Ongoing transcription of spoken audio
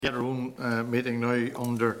Get our own meeting now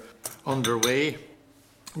underway.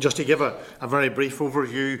 Just to give a very brief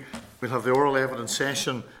overview, we'll have the oral evidence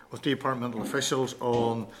session with departmental officials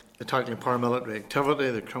on the Tackling Paramilitary Activity,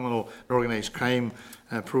 the Criminal and Organised Crime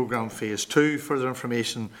Programme Phase 2, further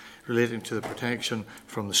information relating to the protection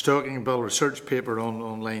from the stalking bill, research paper on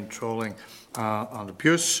online trolling and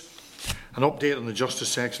abuse, an update on the Justice,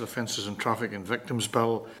 Sexual Offences and Trafficking Victims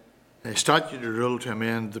Bill, a statutory rule to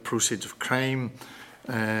amend the proceeds of crime,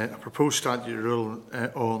 a proposed statutory rule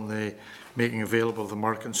on the making available the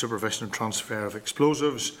market and supervision and transfer of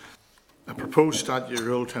explosives, a proposed statutory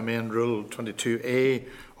rule to amend Rule 22A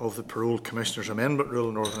of the Parole Commissioners Amendment Rule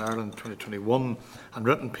in Northern Ireland 2021, and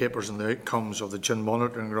written papers on the outcomes of the gin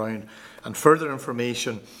monitoring round, and further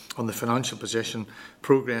information on the financial position,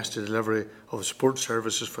 progress to delivery of the support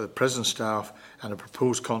services for the prison staff, and a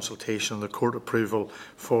proposed consultation on the court approval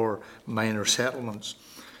for minor settlements.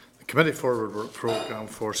 The Committee Forward Work Programme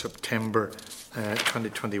for September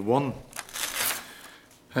 2021.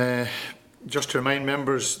 Just to remind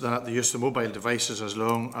members that the use of mobile devices, as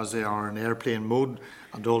long as they are in airplane mode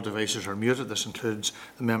and all devices are muted, this includes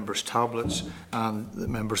the members' tablets, and the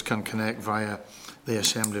members can connect via the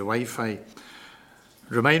Assembly Wi-Fi.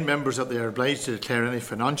 Remind members that they are obliged to declare any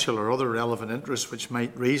financial or other relevant interests which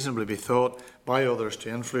might reasonably be thought by others to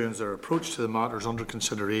influence their approach to the matters under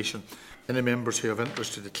consideration. Any members who have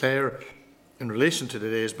interest to declare in relation to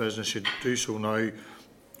today's business should do so now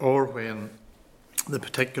or when the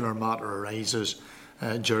particular matter arises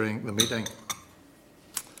during the meeting.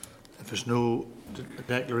 If there's no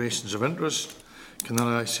declarations of interest, can then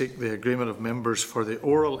I seek the agreement of members for the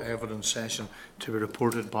oral evidence session to be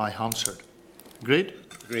reported by Hansard? Agreed?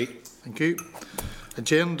 Agreed. Thank you.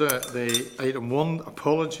 Agenda, the item 1,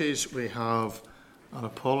 apologies. We have an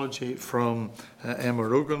apology from Emma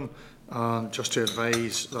Rogan, and just to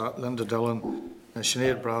advise that Linda Dillon,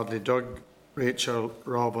 Sinead Bradley, Doug, Rachel,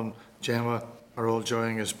 Robin, Gemma are all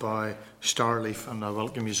joining us by Starleaf, and I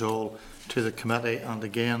welcome you all to the committee. And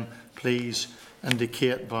again, please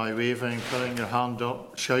indicate by waving, putting your hand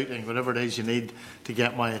up, shouting, whatever it is you need to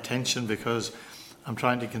get my attention, because I'm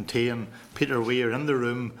trying to contain Peter Weir in the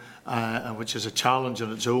room, which is a challenge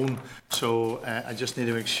on its own. So I just need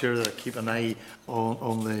to make sure that I keep an eye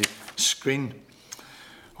on the screen.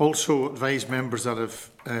 Also advise members that if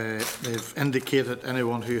they've indicated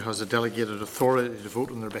anyone who has a delegated authority to vote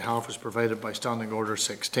on their behalf is provided by Standing Order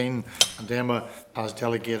 16, and Emma has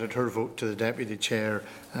delegated her vote to the Deputy Chair,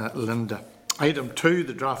 Linda. Item 2,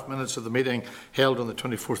 the draft minutes of the meeting held on the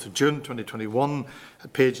 24th of June 2021,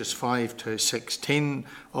 at pages 5 to 16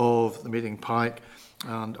 of the meeting pack,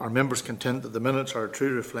 and are members content that the minutes are a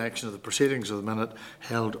true reflection of the proceedings of the minute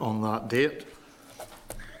held on that date?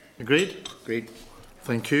 Agreed? Agreed.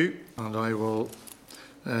 Thank you, and I will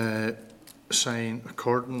sign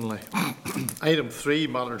accordingly. Item 3,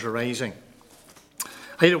 matters arising.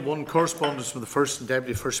 Item 1, correspondence from the First and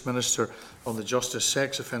Deputy First Minister on the Justice,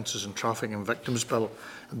 Sex Offences and Trafficking Victims Bill.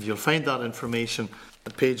 And you'll find that information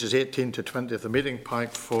at pages 18 to 20 of the meeting pack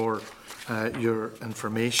for your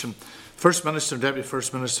information. First Minister and Deputy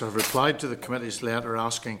First Minister have replied to the committee's letter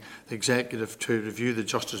asking the Executive to review the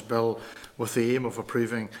Justice Bill with the aim of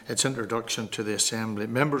approving its introduction to the Assembly.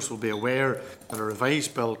 Members will be aware that a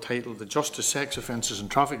revised bill titled the Justice, Sex Offences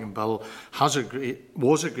and Trafficking Bill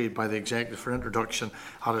was agreed by the Executive for introduction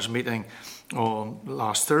at its meeting on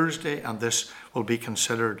last Thursday, and this will be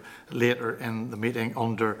considered later in the meeting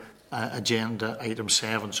under agenda item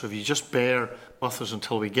 7. So if you just bear with us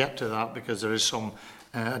until we get to that, because there is some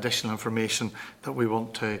additional information that we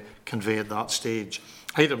want to convey at that stage.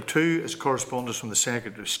 Item 2 is correspondence from the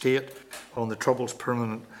Secretary of State on the Troubles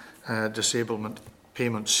Permanent Disablement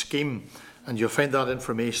Payment Scheme, and you'll find that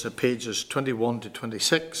information at pages 21 to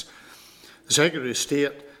 26. The Secretary of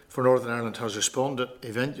State for Northern Ireland has responded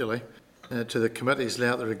eventually to the committee's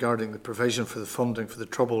letter regarding the provision for the funding for the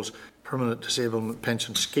Troubles Permanent Disablement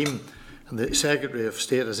Pension Scheme, and the Secretary of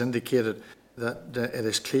State has indicated that it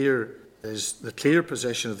is the clear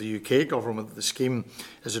position of the UK Government that the scheme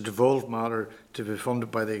is a devolved matter to be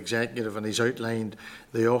funded by the Executive, and he's outlined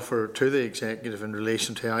the offer to the Executive in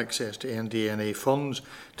relation to access to NDNA funds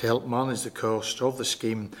to help manage the cost of the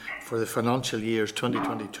scheme for the financial years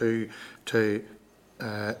 2022 to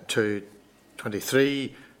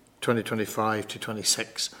 23, 2025 to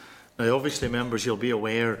 26. Now, obviously, members, you'll be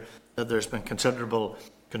aware that there's been considerable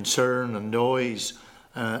concern and noise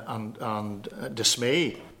and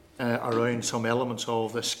dismay around some elements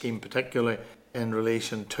of this scheme, particularly in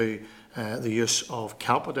relation to the use of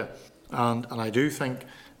capita. And I do think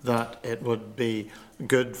that it would be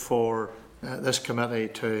good for this committee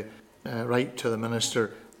to write to the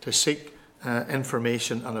Minister to seek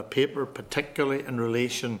information on a paper, particularly in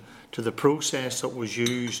relation to the process that was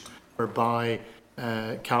used whereby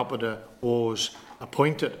Capita was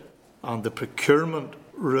appointed and the procurement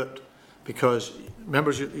route, because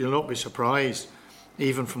members, you'll not be surprised,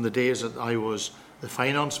 even from the days that I was the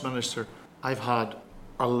Finance Minister, I've had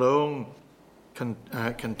a long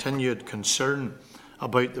continued concern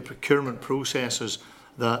about the procurement processes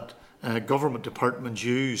that government departments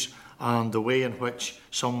use and the way in which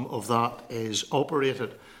some of that is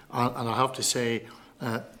operated. And I have to say,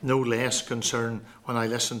 no less concern when I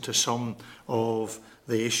listen to some of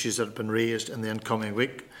the issues that have been raised in the incoming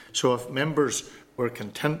week. So if members were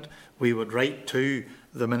content, we would write to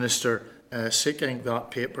the Minister seeking that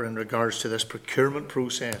paper in regards to this procurement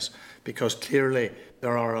process, because clearly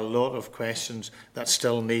there are a lot of questions that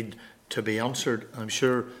still need to be answered. I'm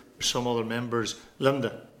sure some other members.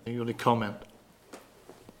 Linda, you want to comment?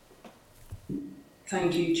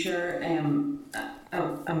 Thank you, Chair.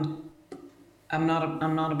 I'm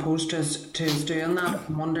not opposed to us doing that.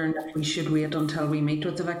 I'm wondering if we should wait until we meet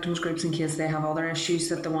with the victims groups in case they have other issues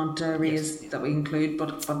that they want to raise, that we include.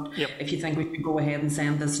 But yep. If you think we should go ahead and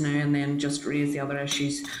send this now and then just raise the other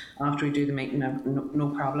issues after we do the meeting, no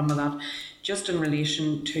problem with that. Just in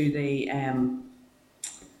relation to the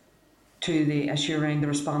issue around the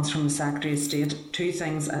response from the Secretary of State, two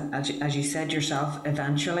things, as you said yourself,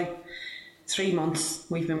 eventually. 3 months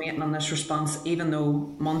we've been waiting on this response, even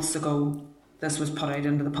though months ago this was put out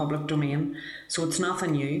into the public domain. So it's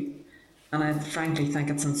nothing new, and I frankly think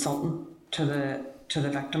it's insulting to the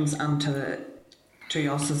victims and to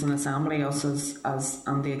us as an assembly, us as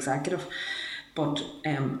and the executive. But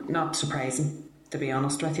not surprising, to be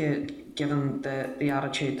honest with you, given the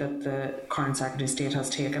attitude that the current Secretary of State has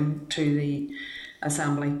taken to the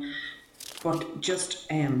assembly. But just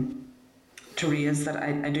to raise that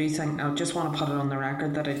I do think, I just want to put it on the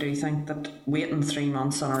record that I do think that waiting 3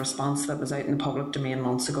 months on a response that was out in the public domain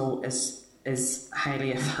months ago is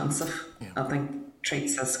highly offensive. Yeah. I think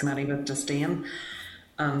treats this committee with disdain.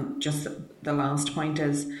 And just the last point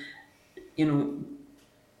is,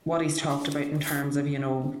 what he's talked about in terms of,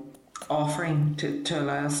 offering to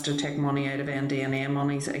allow us to take money out of NDNA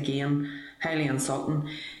monies, again, highly insulting.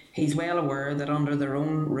 He's well aware that under their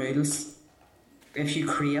own rules, if you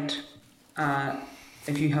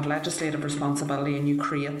have legislative responsibility and you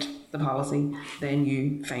create the policy, then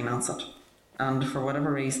you finance it. And for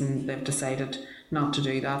whatever reason, they've decided not to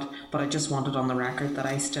do that. But I just wanted on the record that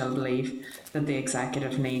I still believe that the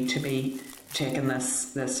executive need to be taking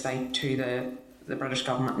this fight to the British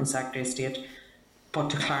government and Secretary of State. But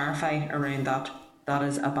to clarify around that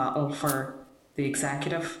is a battle for the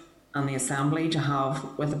executive and the Assembly to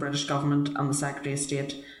have with the British government and the Secretary of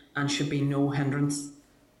State, and should be no hindrance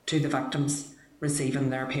to the victims receiving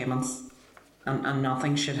their payments, and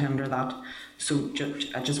nothing should hinder that. So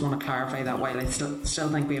I just want to clarify that while I still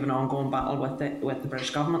think we have an ongoing battle with the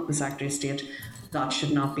British government, the Secretary of State, that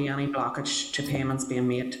should not be any blockage to payments being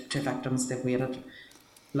made to victims. They've waited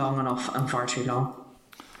long enough and far too long.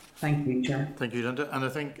 Thank you, Chair. Thank you, Linda. And I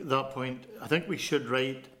think that point, I think we should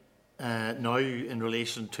write now in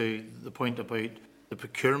relation to the point about the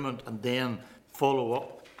procurement and then follow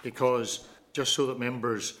up, because just so that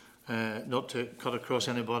members, not to cut across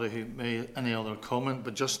anybody who may any other comment,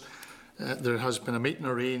 but just there has been a meeting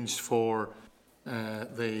arranged for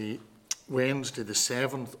the Wednesday, the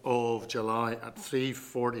 7th of July at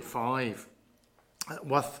 3:45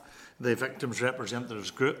 with the Victims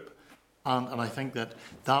Representatives Group. And I think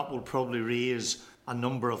that will probably raise a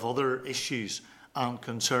number of other issues and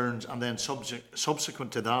concerns, and then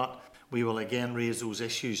subsequent to that, we will again raise those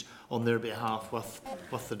issues on their behalf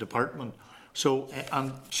with the department. So,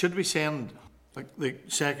 and should we send the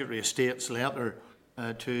Secretary of State's letter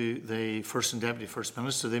to the First and Deputy First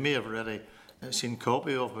Minister? They may have already seen a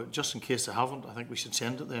copy of it, just in case they haven't. I think we should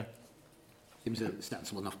send it there. Seems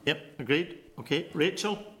sensible enough. Yep, agreed. Okay,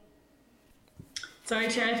 Rachel. Sorry,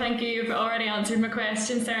 Chair, thank you. You've already answered my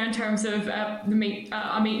questions there in terms of a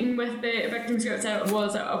meeting with the victims groups. I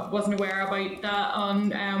wasn't aware about that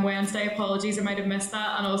on Wednesday. Apologies, I might have missed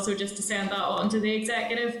that. And also just to send that on to the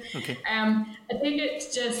executive. Okay. I think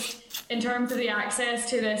it's just in terms of the access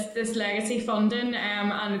to this legacy funding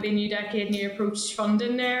and the New Decade, New Approach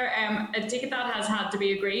funding there. I take it that has had to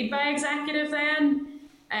be agreed by executive then.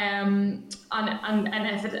 And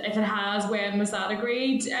if it has, when was that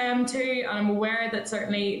agreed to? And I'm aware that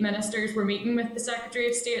certainly ministers were meeting with the Secretary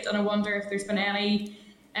of State, and I wonder if there's been any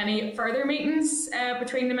further meetings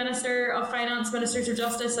between the Minister of Finance, Ministers of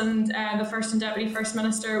Justice and the First and Deputy First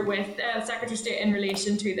Minister with the Secretary of State in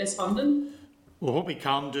relation to this funding. Well, what we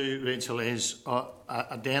can do, Rachel, is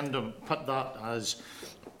addendum, put that as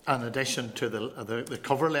in addition to the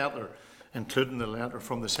cover letter, including the letter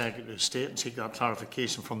from the Secretary of State, and seek that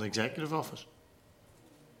clarification from the Executive Office.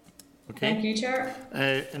 Okay. Thank you, Chair.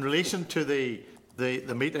 In relation to the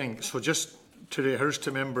meeting, so just to rehearse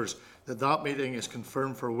to members that meeting is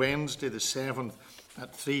confirmed for Wednesday the 7th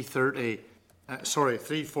at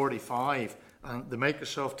 3:45, and the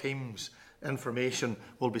Microsoft Teams information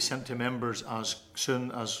will be sent to members as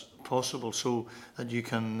soon as possible so that you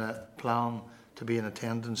can plan to be in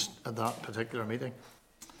attendance at that particular meeting.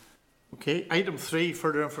 Okay, item 3,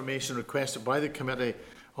 further information requested by the committee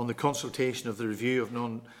on the consultation of the review of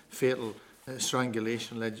non-fatal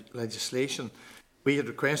strangulation legislation. We had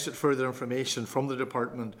requested further information from the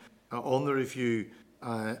department on the review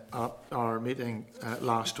at our meeting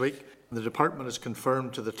last week. The department has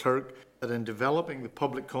confirmed to the clerk that in developing the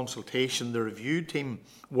public consultation, the review team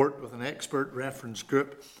worked with an expert reference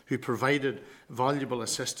group who provided valuable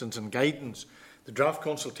assistance and guidance. The draft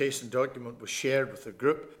consultation document was shared with the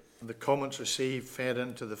group, and the comments received fed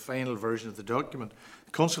into the final version of the document.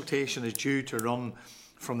 The consultation is due to run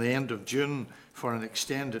from the end of June for an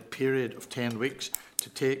extended period of 10 weeks to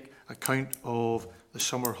take account of the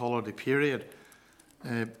summer holiday period.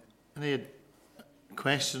 Any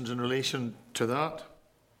questions in relation to that?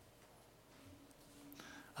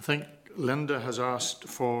 I think Linda has asked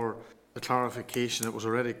for a clarification that was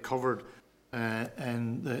already covered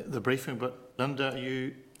in the briefing, but Linda, are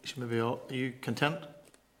you content?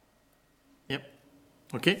 Yep.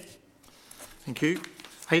 Okay. Thank you.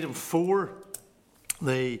 Item 4,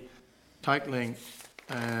 the Tackling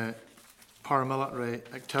Paramilitary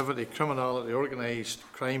Activity, Criminality, Organised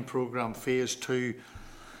Crime Programme Phase 2.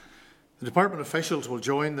 The Department officials will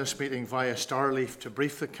join this meeting via Starleaf to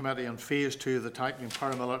brief the committee on Phase 2 of the Tackling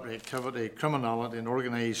Paramilitary Activity, Criminality and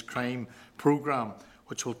Organised Crime Programme,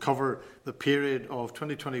 which will cover the period of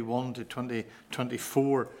 2021 to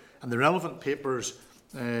 2024. And the relevant papers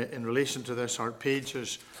in relation to this are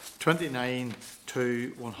pages 29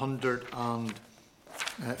 to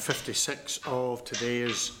 156 of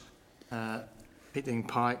today's meeting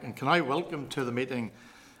pack. And can I welcome to the meeting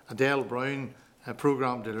Adele Brown,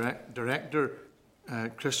 Programme Director,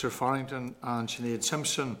 Christopher Farrington and Sinead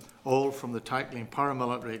Simpson, all from the Tackling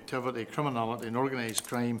Paramilitary Activity, Criminality and Organised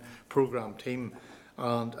Crime Programme team,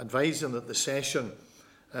 and advise them that the session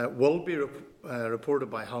will be reported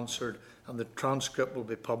by Hansard, and the transcript will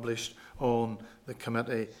be published on the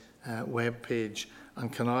committee webpage.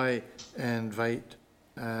 And can I invite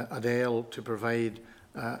Adele to provide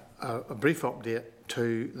a brief update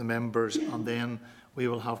to the members, and then we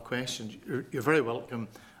will have questions. You're very welcome,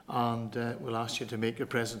 and we'll ask you to make your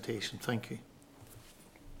presentation. Thank you.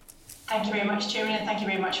 Thank you very much, Chairman, and thank you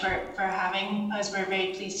very much for having us. We're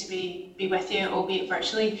very pleased to be with you, albeit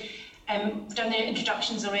virtually. We've done the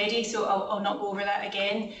introductions already, so I'll not go over that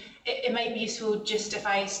again. It might be useful just if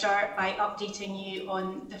I start by updating you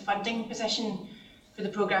on the funding position for the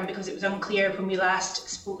programme, because it was unclear when we last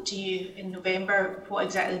spoke to you in November what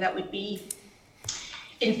exactly that would be.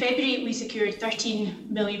 In February, we secured £13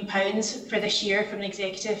 million for this year from the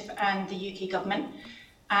Executive and the UK Government.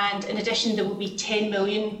 And in addition, there will be £10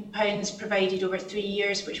 million provided over 3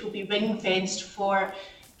 years, which will be ring-fenced for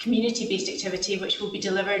community-based activity, which will be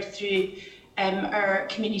delivered through our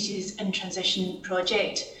Communities in Transition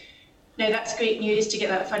project. Now, that's great news to get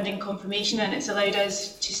that funding confirmation, and it's allowed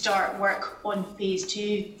us to start work on Phase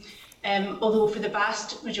 2. Although for the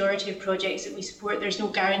vast majority of projects that we support, there's no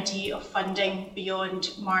guarantee of funding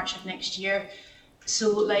beyond March of next year. So,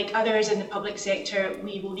 like others in the public sector,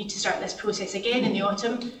 we will need to start this process again in the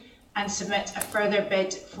autumn and submit a further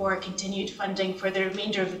bid for continued funding for the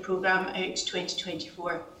remainder of the programme out to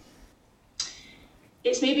 2024.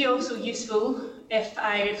 It's maybe also useful if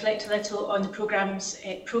I reflect a little on the programme's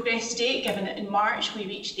progress to date, given that in March we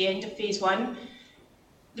reached the end of Phase 1.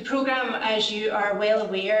 The programme, as you are well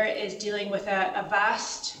aware, is dealing with a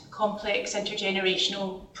vast, complex,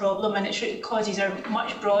 intergenerational problem, and its root causes are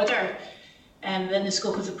much broader than the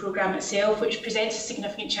scope of the programme itself, which presents a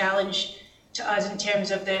significant challenge to us in terms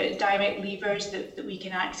of the direct levers that we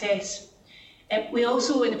can access. We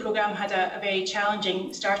also in the programme had a very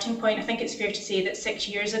challenging starting point. I think it's fair to say that 6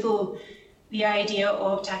 years ago, the idea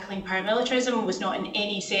of tackling paramilitarism was not in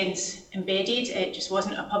any sense embedded. It just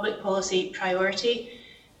wasn't a public policy priority.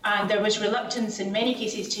 And there was reluctance in many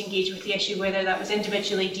cases to engage with the issue, whether that was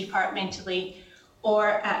individually, departmentally, or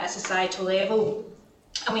at a societal level.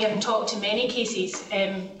 And we haven't talked in many cases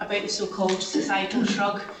about the so-called societal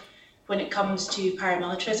shrug when it comes to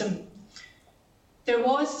paramilitarism. There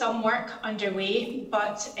was some work underway,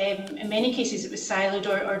 but in many cases it was siloed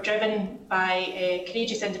or driven by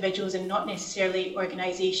courageous individuals and not necessarily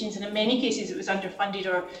organisations, and in many cases it was underfunded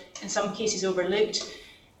or in some cases overlooked.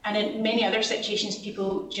 And in many other situations,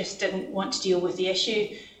 people just didn't want to deal with the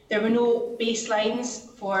issue. There were no baselines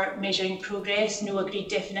for measuring progress, no agreed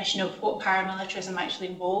definition of what paramilitarism actually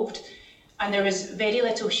involved, and there was very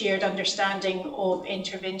little shared understanding of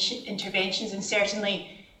interventions, and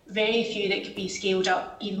certainly very few that could be scaled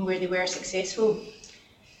up even where they were successful.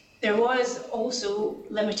 There was also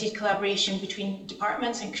limited collaboration between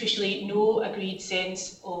departments and crucially no agreed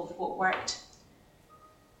sense of what worked.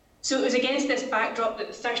 So it was against this backdrop that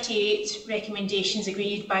the 38 recommendations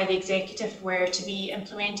agreed by the executive were to be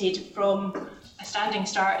implemented from a standing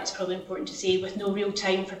start, it's probably important to say, with no real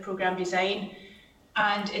time for programme design,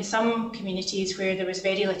 and in some communities where there was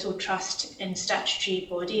very little trust in statutory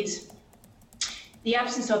bodies. The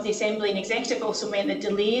absence of the Assembly and Executive also meant that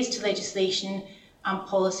delays to legislation and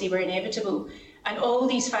policy were inevitable, and all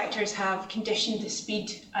these factors have conditioned the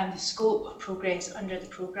speed and the scope of progress under the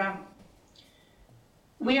programme.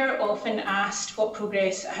 We are often asked what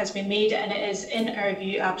progress has been made, and it is, in our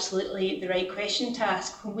view, absolutely the right question to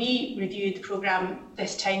ask. When we reviewed the programme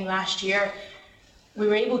this time last year, we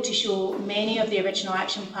were able to show many of the original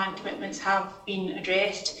action plan commitments have been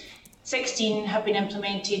addressed. 16 have been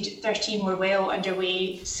implemented, 13 were well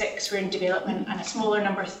underway, 6 were in development, and a smaller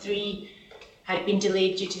number, 3, had been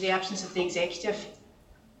delayed due to the absence of the executive.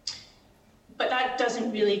 But that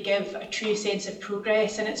doesn't really give a true sense of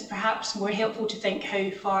progress, and it's perhaps more helpful to think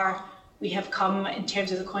how far we have come in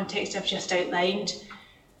terms of the context I've just outlined.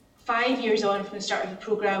 5 years on from the start of the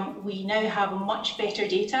programme, we now have much better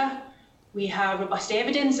data, we have robust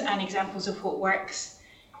evidence and examples of what works.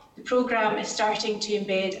 The programme is starting to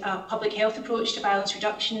embed a public health approach to violence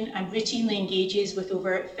reduction and routinely engages with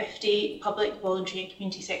over 50 public, voluntary and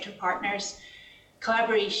community sector partners.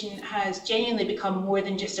 Collaboration has genuinely become more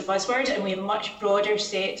than just a buzzword, and we have a much broader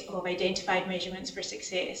set of identified measurements for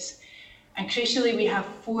success. And crucially, we have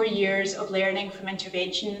 4 years of learning from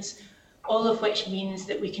interventions, all of which means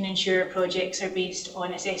that we can ensure projects are based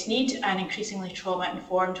on assessed need and increasingly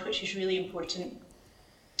trauma-informed, which is really important.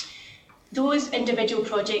 Those individual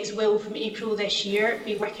projects will, from April this year,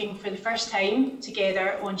 be working for the first time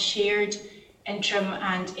together on shared interim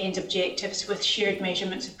and end objectives with shared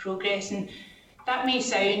measurements of progress. And that may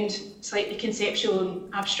sound slightly conceptual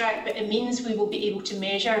and abstract, but it means we will be able to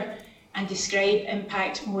measure and describe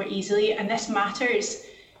impact more easily. And this matters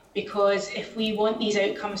because if we want these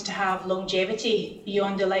outcomes to have longevity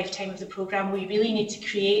beyond the lifetime of the programme, we really need to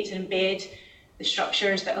create and embed the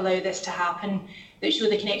structures that allow this to happen, that show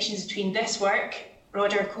the connections between this work,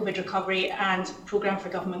 broader COVID recovery, and programme for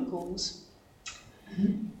government goals.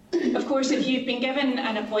 Of course, if you've been given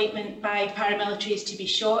an appointment by paramilitaries to be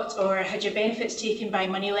shot, or had your benefits taken by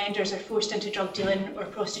moneylenders, or forced into drug dealing or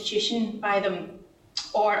prostitution by them,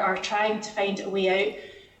 or are trying to find a way out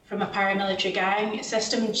from a paramilitary gang,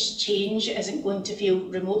 systems change isn't going to feel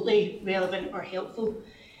remotely relevant or helpful.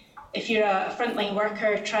 If you're a frontline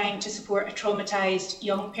worker trying to support a traumatised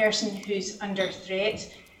young person who's under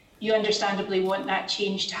threat, you understandably want that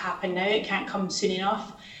change to happen now. It can't come soon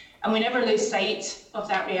enough. And we never lose sight of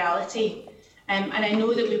that reality. And I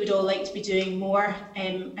know that we would all like to be doing more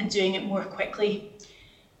and doing it more quickly.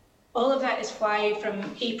 All of that is why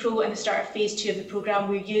from April and the start of phase 2 of the programme,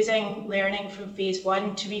 we're using learning from phase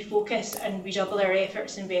 1 to refocus and redouble our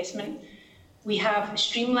efforts and investment. We have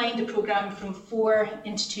streamlined the programme from 4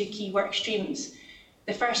 into 2 key work streams.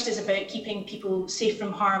 The first is about keeping people safe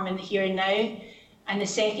from harm in the here and now, and the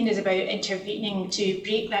second is about intervening to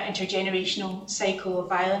break that intergenerational cycle of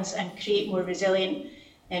violence and create more resilient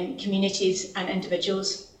communities and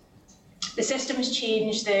individuals. The systems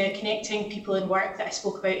change, the connecting people in work that I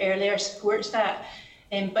spoke about earlier supports that,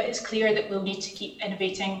 but it's clear that we'll need to keep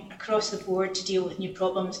innovating across the board to deal with new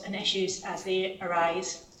problems and issues as they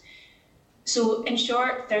arise. So in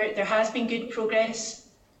short, there has been good progress.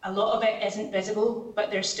 A lot of it isn't visible, but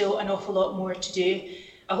there's still an awful lot more to do.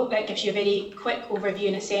 I hope that gives you a very quick overview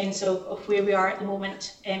and a sense of where we are at the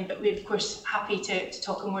moment, but we're of course happy to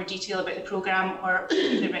talk in more detail about the programme or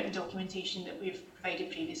the written documentation that we've provided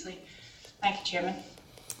previously. Thank you, Chairman.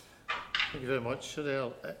 Thank you very much,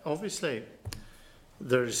 Adele. Obviously,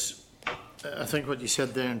 I think what you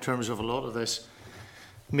said there in terms of a lot of this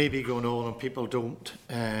may be going on and people don't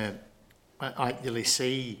actually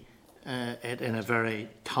see it in a very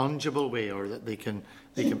tangible way, or that they can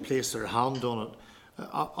place their hand on it,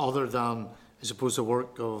 other than, I suppose, the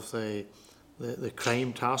work of the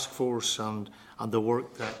crime task force and the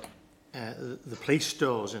work that the police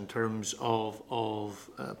does in terms of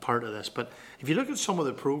part of this. But if you look at some of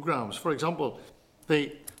the programmes, for example,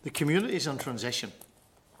 the communities in transition,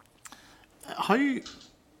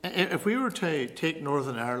 if we were to take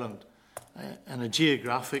Northern Ireland in a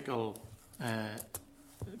geographical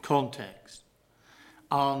context,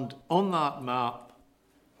 and on that map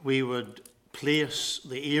we would place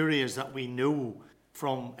the areas that we know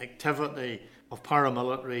from activity of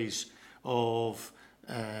paramilitaries, of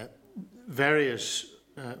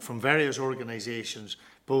from various organisations,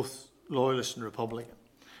 both Loyalist and Republican.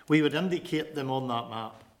 We would indicate them on that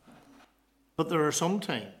map. But there are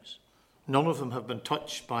sometimes none of them have been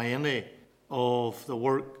touched by any of the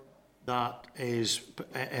work that is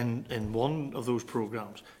in one of those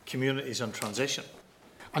programmes, Communities in Transition.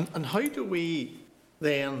 And how do we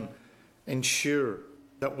then ensure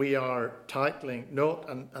that we are tackling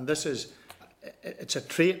and this is, it's a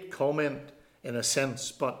trait comment in a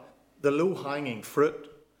sense, but the low-hanging fruit,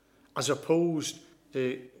 as opposed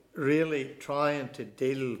to really trying to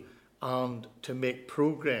deal and to make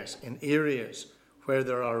progress in areas where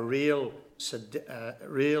there are real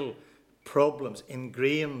problems,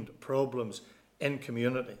 ingrained problems in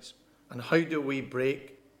communities. And how do we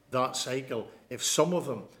break that cycle if some of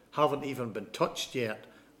them haven't even been touched yet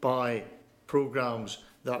by programmes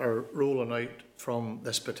that are rolling out from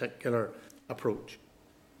this particular approach?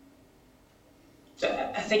 So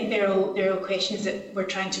I think they're all questions that we're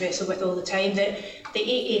trying to wrestle with all the time. The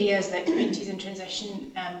 8 areas that Communities in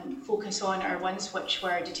Transition focus on are ones which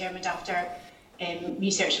were determined after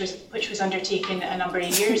research which was undertaken a number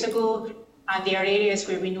of years ago, and they are areas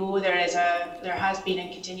where we know there has been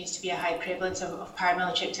and continues to be a high prevalence of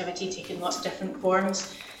paramilitary activity taking lots of different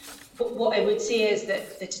forms. But what I would say is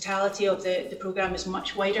that the totality of the programme is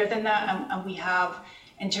much wider than that, and we have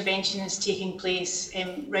interventions taking place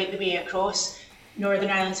right the way across Northern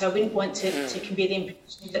Ireland. So I wouldn't want to convey the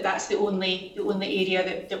impression that that's the only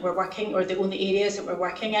area that we're working, or the only areas that we're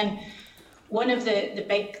working in. One of the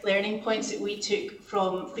big learning points that we took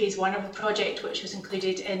from phase 1 of the project, which was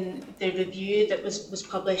included in the review that was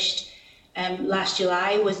published last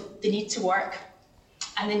July, was the need to work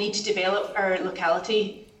and the need to develop our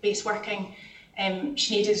locality-based working.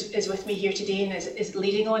 Sinead is with me here today and is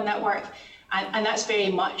leading on that work. And that's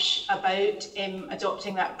very much about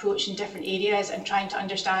adopting that approach in different areas and trying to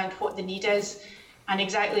understand what the need is. And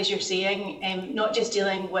exactly as you're saying, not just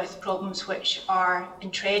dealing with problems which are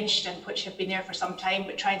entrenched and which have been there for some time,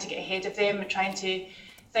 but trying to get ahead of them and trying to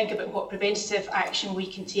think about what preventative action we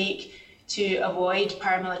can take to avoid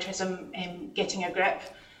paramilitarism getting a grip.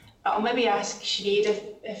 But I'll maybe ask Sinead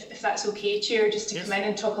if that's okay, Chair, just to come in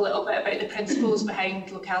and talk a little bit about the principles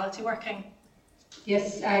behind locality working.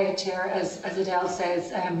 Yes, Chair, as Adele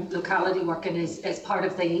says, locality working is part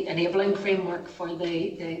of the enabling framework for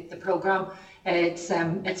the programme.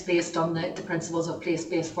 It's based on the principles of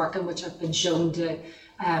place-based working, which have been shown to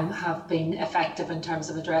have been effective in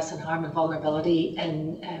terms of addressing harm and vulnerability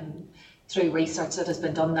through research that has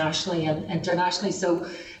been done nationally and internationally. So,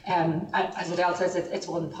 as Adele says, it's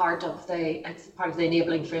part of the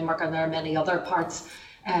enabling framework, and there are many other parts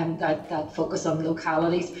that focus on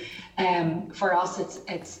localities. For us,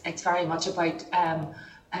 it's very much about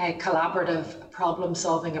collaborative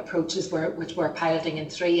problem-solving approaches, which we're piloting in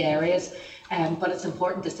 3 areas. But it's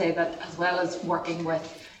important to say that as well as working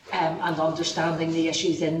with and understanding the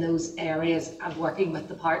issues in those areas and working with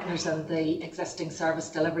the partners and the existing service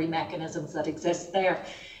delivery mechanisms that exist there,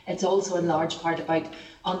 it's also in large part about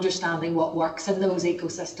understanding what works in those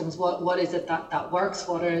ecosystems. What is it that works?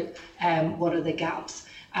 What are the gaps?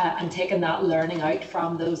 And taking that learning out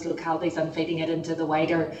from those localities and feeding it into the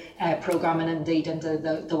wider programme and indeed into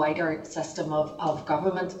the wider system of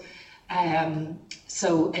government.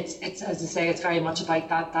 So it's as I say, it's very much about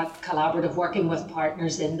that collaborative working with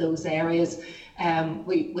partners in those areas.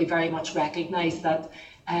 We very much recognise that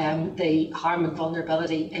the harm and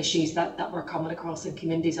vulnerability issues that we're coming across in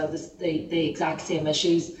communities are the exact same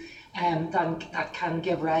issues that can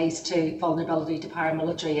give rise to vulnerability to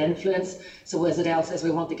paramilitary influence. So as Adele says,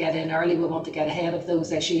 we want to get in early, we want to get ahead of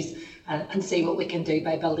those issues and see what we can do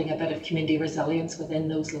by building a bit of community resilience within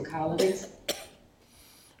those localities.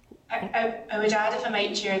 I would add, if I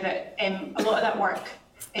might, Chair, that a lot of that work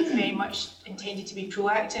is very much intended to be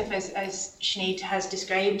proactive, as Sinead has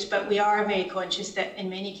described, but we are very conscious that in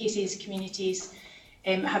many cases communities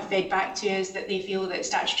have fed back to us that they feel that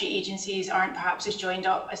statutory agencies aren't perhaps as joined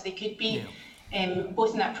up as they could be,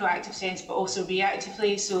 both in that proactive sense but also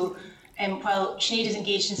reactively. So while Sinead is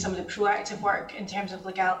engaged in some of the proactive work in terms of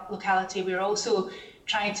locality, we're also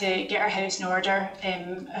trying to get our house in order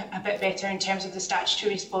a bit better in terms of the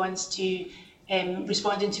statutory response to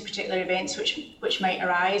responding to particular events which might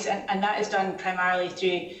arise, and that is done primarily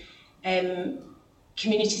through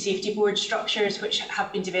community safety board structures which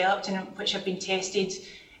have been developed and which have been tested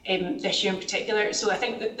this year in particular. So I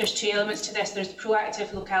think that there's two elements to this. There's the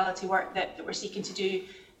proactive locality work that we're seeking to do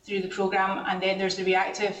through the programme, and then there's the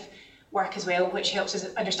reactive work as well, which helps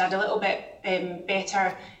us understand a little bit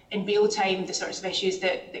better in real time the sorts of issues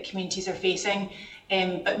that communities are facing,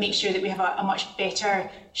 but make sure that we have a much better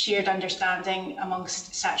shared understanding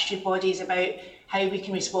amongst statutory bodies about how we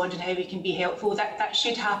can respond and how we can be helpful. That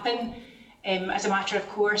should happen as a matter of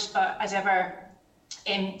course, but as ever,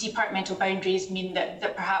 departmental boundaries mean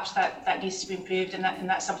that perhaps that needs to be improved, and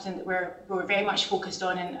that's something that we're very much focused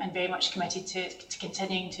on and very much committed to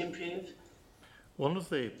continuing to improve. One of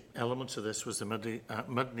the elements of this was the Mid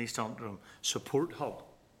and East Antrim Support Hub.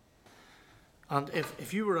 And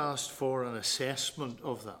if you were asked for an assessment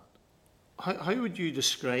of that, how would you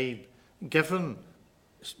describe, given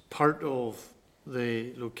part of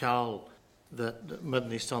the locale that Mid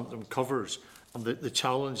and East Antrim covers and the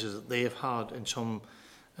challenges that they have had in some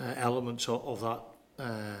elements of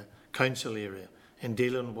that council area in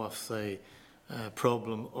dealing with the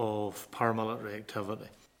problem of paramilitary activity?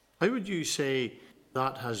 How would you say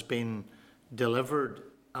that has been delivered,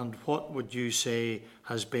 and what would you say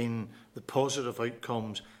has been the positive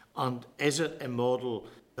outcomes, and is it a model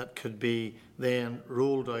that could be then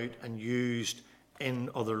rolled out and used in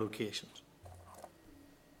other locations?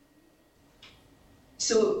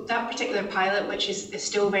 So that particular pilot, which is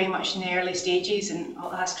still very much in the early stages, and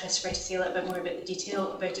I'll ask Christopher to say a little bit more about the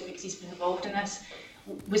detail about it because he's been involved in this,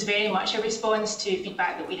 was very much a response to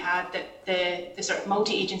feedback that we had that the sort of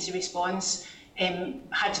multi-agency response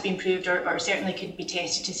had to be improved, or certainly could be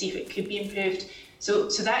tested to see if it could be improved. So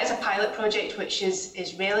that is a pilot project which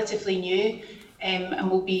is relatively new and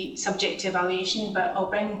will be subject to evaluation, but I'll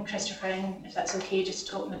bring Christopher in, if that's okay, just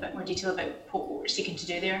to talk in a bit more detail about what we're seeking to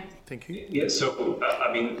do there. Thank you. Yeah, so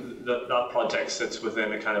I mean, that project sits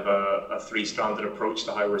within a kind of a three-stranded approach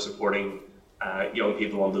to how we're supporting young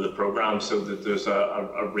people under the programme. So that there's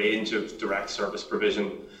a range of direct service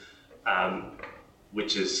provision,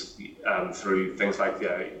 which is through things like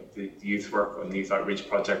the youth work and the youth outreach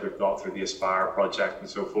project we've got, through the Aspire project and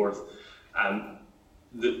so forth.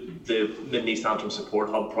 The Mid and East Antrim Support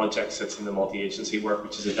Hub project sits in the multi-agency work,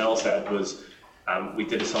 which, as Adele said, was we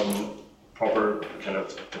did some proper kind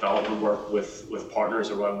of development work with partners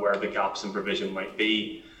around where the gaps in provision might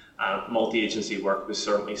be. Multi-agency work was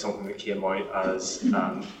certainly something that came out as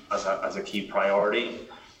a key priority.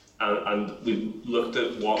 And we looked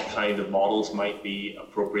at what kind of models might be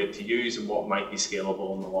appropriate to use and what might be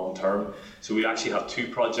scalable in the long term. So we actually have two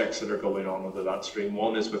projects that are going on under that stream.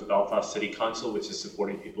 One is with Belfast City Council, which is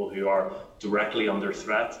supporting people who are directly under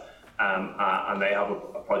threat. And they have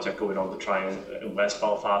a project going on to try in West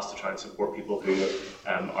Belfast to try and support people who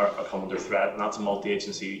are come under threat. And that's a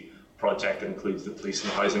multi-agency project that includes the police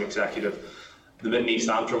and housing executive. The Mid and East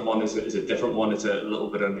Antrim one is a different one. It's a little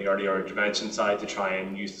bit on the earlier intervention side to try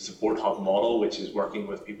and use the support hub model, which is working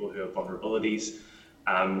with people who have vulnerabilities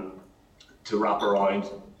to wrap around,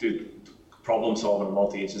 do problem solve at a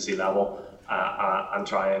multi-agency level and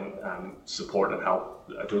try and support and help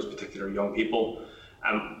those particular young people.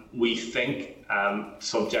 We think,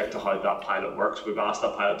 subject to how that pilot works, we've asked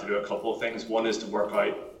that pilot to do a couple of things. One is to work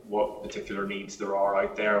out what particular needs there are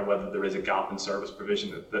out there and whether there is a gap in service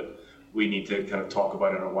provision that we need to kind of talk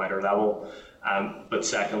about on a wider level. But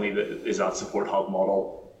secondly, is that support hub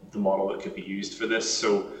model the model that could be used for this?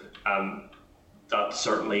 So that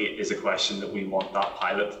certainly is a question that we want that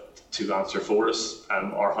pilot to answer for us.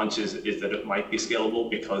 Our hunch is that it might be scalable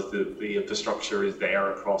because the infrastructure is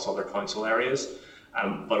there across other council areas.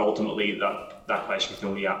 But ultimately, that question can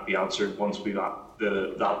only be answered once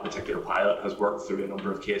that particular pilot has worked through a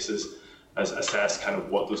number of cases, has assessed kind of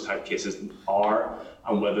what those type of cases are,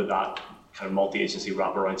 and whether that kind of multi-agency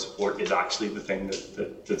wraparound support is actually the thing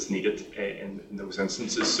that's needed in those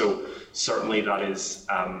instances. So certainly that is,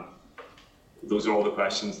 those are all the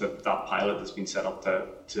questions that pilot has been set up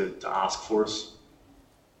to ask for us.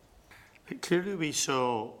 Clearly we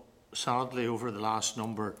saw, sadly, over the last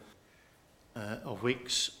number of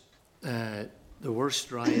weeks, the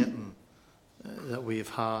worst rioting that we have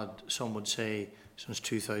had, some would say, since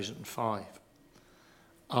 2005.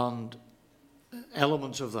 And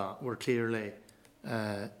elements of that were clearly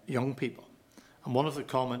young people. And one of the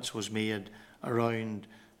comments was made around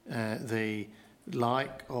the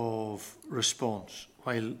lack of response,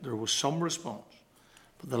 while there was some response,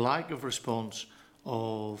 but the lack of response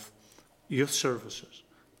of youth services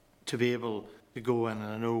to be able to go in.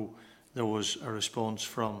 And I know there was a response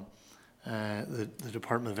from the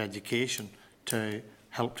Department of Education to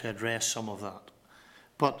help to address some of that.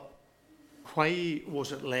 But why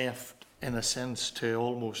was it left, in a sense, to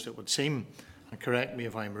almost, it would seem, and correct me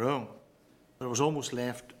if I'm wrong, but it was almost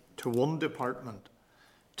left to one department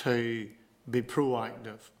to be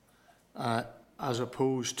proactive, as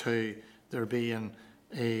opposed to there being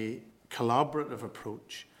a collaborative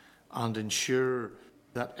approach and ensure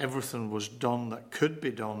that everything was done that could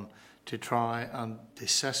be done to try and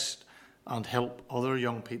assist and help other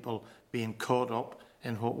young people being caught up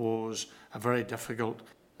in what was a very difficult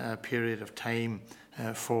period of time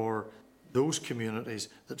for those communities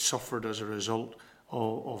that suffered as a result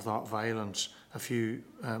of that violence a few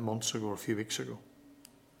months ago, or a few weeks ago.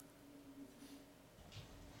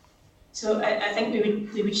 So I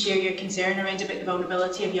think we would share your concern around about the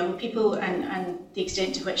vulnerability of young people and the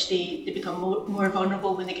extent to which they become more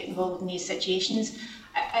vulnerable when they get involved in these situations.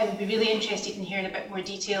 I would be really interested in hearing a bit more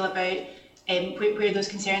detail about where those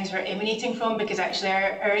concerns were emanating from, because actually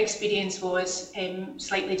our experience was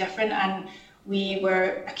slightly different, and we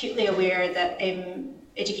were acutely aware that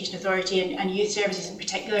Education Authority and youth services in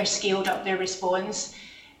particular scaled up their response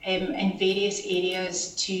in various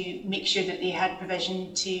areas to make sure that they had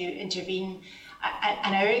provision to intervene.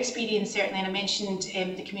 And our experience, certainly, and I mentioned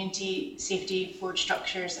the community safety board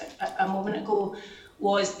structures a moment ago,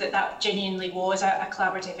 was that genuinely was a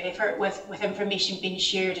collaborative effort with information being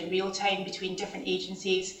shared in real time between different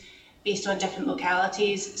agencies based on different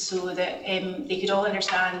localities, so that they could all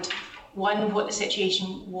understand, one, what the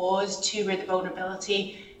situation was, two, where the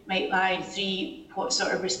vulnerability might lie, and three, what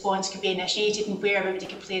sort of response could be initiated and where everybody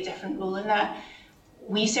could play a different role in that.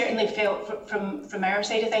 We certainly felt from our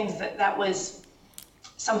side of things that was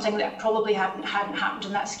something that probably hadn't happened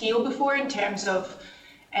on that scale before, in terms of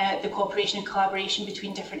the cooperation and collaboration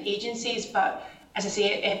between different agencies. But as I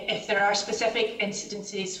say, if there are specific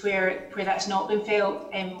incidences where that's not been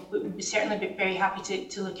felt, we would be certainly be very happy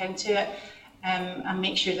to look into it and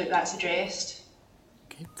make sure that that's addressed.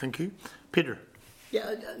 Okay, thank you. Peter.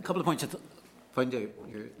 Yeah, a couple of points. I found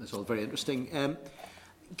this all very interesting.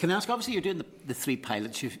 Can I ask, obviously you're doing the three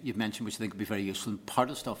pilots you've mentioned, which I think would be very useful, and part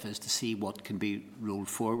of the stuff is to see what can be rolled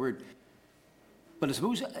forward. But I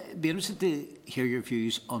suppose I'd be interested to hear your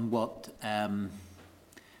views on what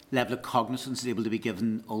level of cognizance is able to be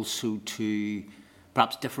given also to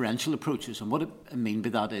perhaps differential approaches. And what I mean by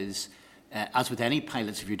that is, as with any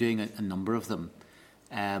pilots, if you're doing a number of them,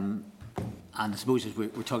 and I suppose as we're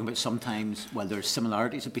talking about sometimes, well, there's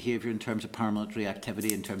similarities of behaviour in terms of paramilitary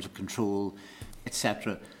activity, in terms of control,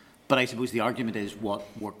 etc. But I suppose the argument is what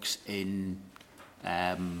works in,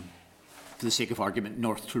 for the sake of argument,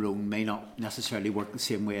 North Tyrone may not necessarily work the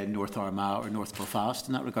same way in North Armagh or North Belfast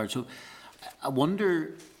in that regard. So I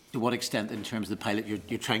wonder to what extent, in terms of the pilot,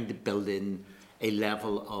 you're trying to build in a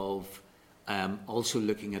level of also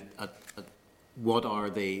looking at what are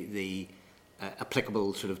the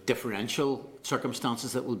applicable sort of differential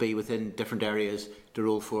circumstances that will be within different areas to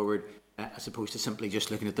roll forward, as opposed to simply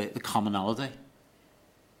just looking at the commonality.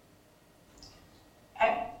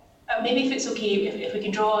 Maybe if it's okay, if we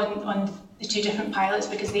can draw on the two different pilots,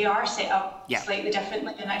 because they are set up slightly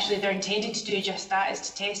differently, and actually they're intended to do just that, is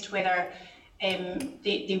to test whether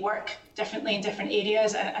they work differently in different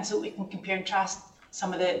areas, and so we can compare and contrast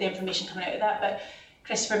some of the information coming out of that. But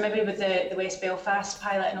Christopher, maybe with the West Belfast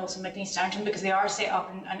pilot and also Midney Stanton, because they are set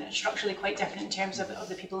up and structurally quite different in terms of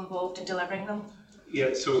the people involved in delivering them.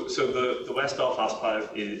 Yeah, so the West Belfast pilot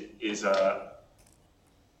is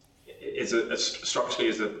structurally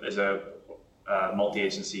a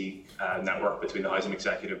multi-agency network between the Housing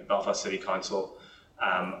Executive, Belfast City Council,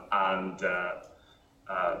 and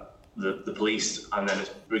the police, and then it's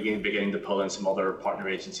beginning to pull in some other partner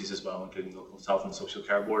agencies as well, including the Local Health and Social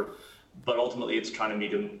Care Board. But ultimately, it's trying to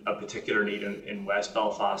meet a particular need in West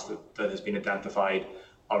Belfast that has been identified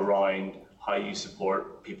around how you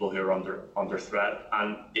support people who are under threat,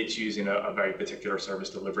 and it's using a very particular service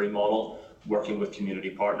delivery model, working with community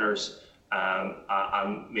partners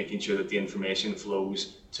and making sure that the information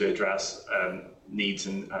flows to address needs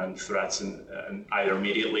and threats, and either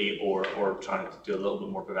immediately or trying to do a little bit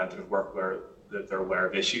more preventative work where they're aware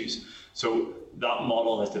of issues. So that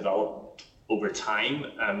model has developed over time,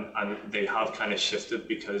 and they have kind of shifted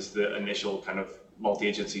because the initial kind of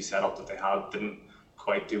multi-agency setup that they had didn't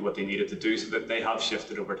quite do what they needed to do, so that they have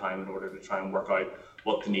shifted over time in order to try and work out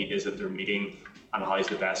what the need is that they're meeting and how is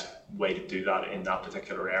the best way to do that in that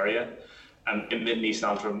particular area. In Mid-East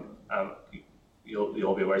Antrim, you'll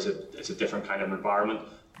all be aware it's a different kind of environment.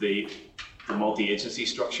 The multi-agency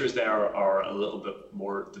structures there are a little bit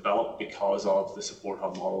more developed because of the support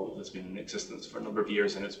hub model that's been in existence for a number of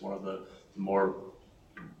years, and it's one of the more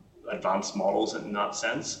advanced models in that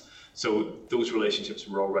sense. So those relationships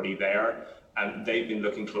were already there, and they've been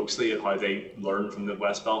looking closely at how they learned from the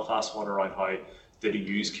West Belfast one around how they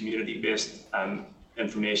use community-based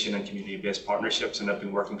information and community-based partnerships, and have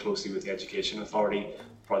been working closely with the Education Authority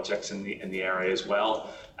projects in the area as well.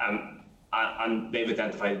 And they've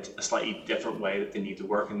identified a slightly different way that they need to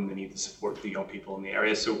work and they need to support the young people in the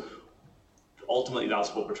area. So ultimately,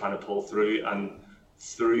 that's what we're trying to pull through, and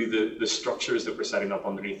through the structures that we're setting up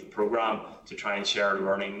underneath the programme to try and share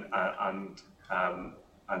learning and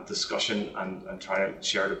discussion and try to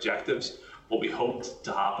share objectives. What we hoped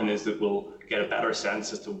to happen is that we'll get a better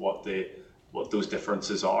sense as to what those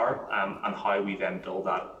differences are, and how we then build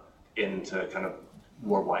that into kind of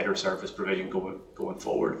more wider service provision going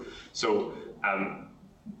forward. So kind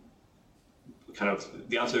of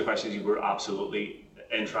the answer to the question is we're absolutely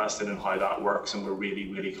interested in how that works, and we're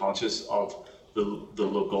really, really conscious of the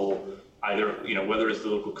local, either, you know, whether it's the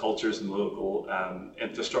local cultures and the local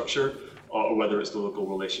infrastructure, or whether it's the local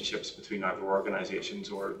relationships between either organisations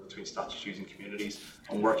or between statutories and communities,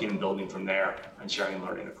 and working and building from there and sharing and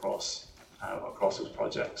learning across those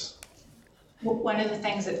projects. One of the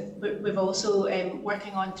things that we've also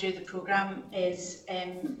working on through the programme is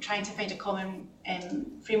trying to find a common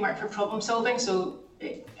framework for problem solving. So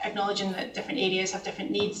acknowledging that different areas have different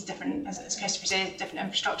needs, different, as Christopher said, different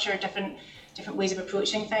infrastructure, different ways of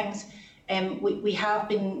approaching things. We have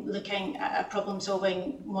been looking at a problem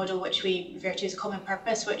solving model which we refer to as common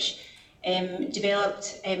purpose, which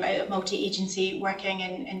developed out of multi-agency working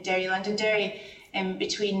in Derry, Londonderry,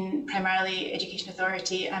 between primarily Education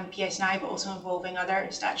Authority and PSNI, but also involving other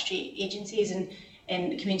statutory agencies and in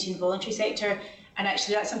the community and voluntary sector. And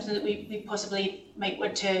actually that's something that we possibly might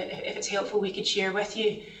want to, if it's helpful, we could share with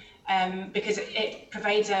you, because it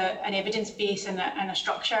provides an evidence base and a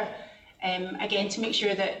structure, again, to make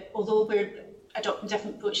sure that although we're adopting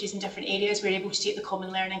different approaches in different areas, we're able to take the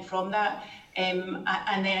common learning from that,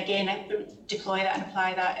 and then again deploy that and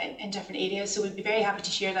apply that in different areas. So we'd be very happy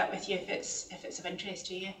to share that with you if it's of interest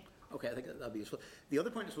to you. Okay, I think that'd be useful. The other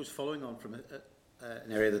point, I suppose, following on from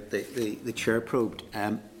an area that the chair probed,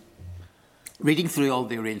 reading through all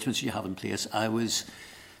the arrangements you have in place, I was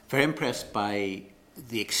very impressed by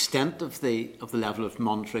the extent of the level of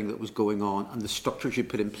monitoring that was going on and the structures you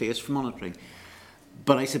put in place for monitoring.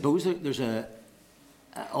 But I suppose that there's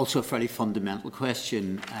also a fairly fundamental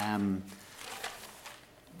question,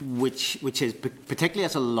 which is, particularly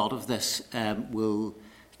as a lot of this will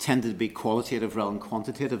tend to be qualitative rather than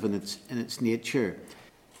quantitative in its nature,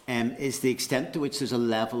 is the extent to which there's a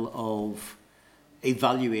level of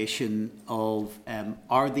evaluation of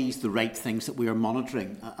are these the right things that we are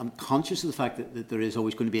monitoring. I'm conscious of the fact that there is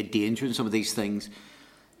always going to be a danger in some of these things,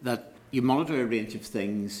 that you monitor a range of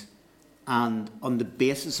things and on the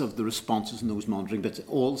basis of the responses in those monitoring bits, it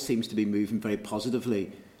all seems to be moving very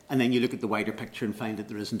positively, and then you look at the wider picture and find that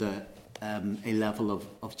there isn't a level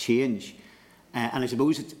of change. And I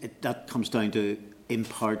suppose that comes down to, in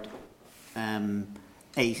part,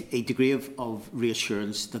 a degree of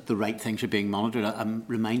reassurance that the right things are being monitored. I'm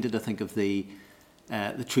reminded, I think, of the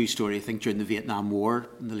true story, I think, during the Vietnam War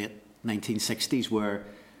in the late 1960s, where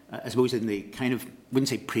I suppose in the kind of, wouldn't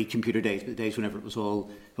say pre-computer days, but the days whenever it was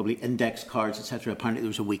all probably index cards, etc. Apparently there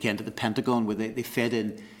was a weekend at the Pentagon where they fed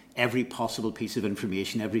in every possible piece of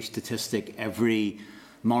information, every statistic, every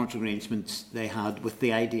monitoring arrangements they had, with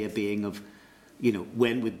the idea being of, you know,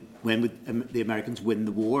 when would the Americans win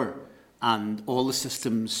the war? And all the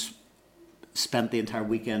systems spent the entire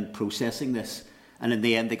weekend processing this. And in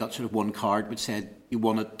the end, they got sort of one card which said, you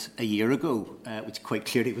won it a year ago, which quite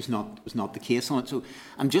clearly was not the case on it. So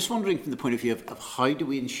I'm just wondering, from the point of view of how do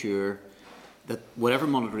we ensure that whatever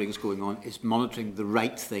monitoring is going on is monitoring the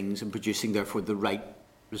right things and producing, therefore, the right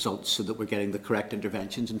results, so that we're getting the correct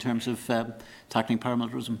interventions in terms of tackling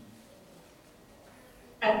paramilitarism?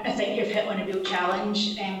 I think you've hit on a real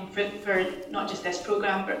challenge for not just this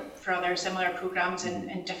programme, but for other similar programmes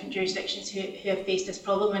in different jurisdictions who have faced this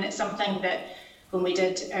problem. And it's something that, when we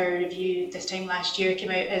did our review this time last year,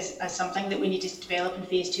 came out as something that we needed to develop in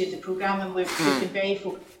phase 2 of the programme, and we've been very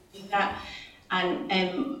focused on that.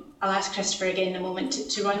 And I'll ask Christopher again in a moment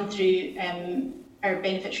to run through our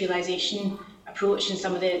benefits realisation approach and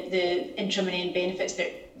some of the interim and end benefits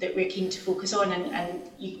that we're keen to focus on, and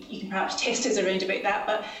you can perhaps test us around about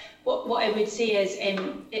that. But what I would say is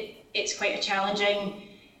it's quite a challenging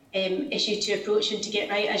issue to approach and to get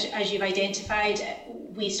right. As you've identified,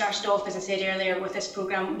 we started off, as I said earlier, with this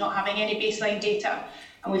programme not having any baseline data,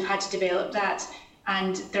 and we've had to develop that.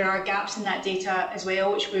 And there are gaps in that data as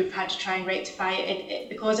well, which we've had to try and rectify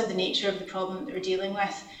because of the nature of the problem that we're dealing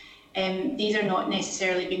with. these are not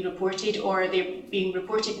necessarily being reported, or they're being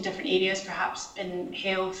reported in different areas, perhaps in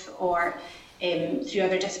health or through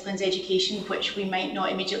other disciplines, education, which we might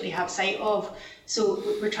not immediately have sight of. So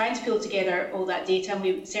we're trying to pull together all that data, and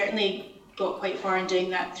we certainly got quite far in doing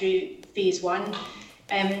that through phase 1.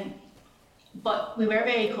 But we were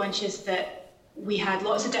very conscious that we had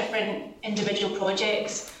lots of different individual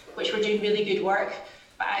projects which were doing really good work,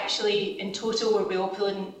 but actually in total were we all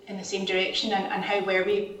pulling in the same direction, and how were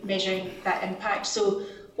we measuring that impact? So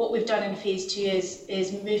what we've done in phase 2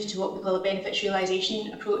 is move to what we call a benefits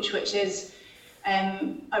realisation approach, which is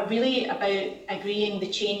really about agreeing the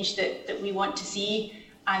change that we want to see,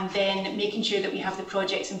 and then making sure that we have the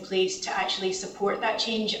projects in place to actually support that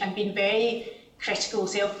change, and being very critical,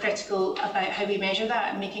 self-critical about how we measure that,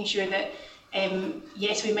 and making sure that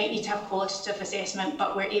yes, we might need to have qualitative assessment,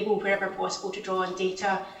 but we're able, wherever possible, to draw on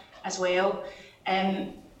data as well.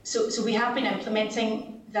 So we have been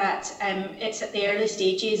implementing that. It's at the early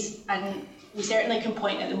stages, and we certainly can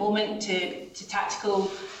point at the moment to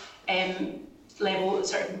tactical level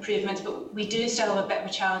sort of improvements, but we do still have a bit of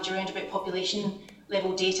a challenge around about population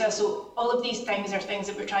level data. So all of these things are things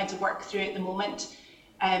that we're trying to work through at the moment,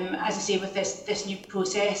 as I say, with this new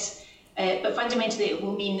process. But fundamentally it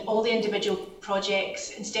will mean all the individual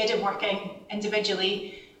projects, instead of working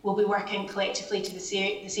individually, will be working collectively to the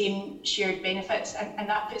same shared benefits, and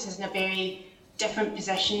that puts us in a very different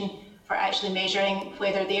position for actually measuring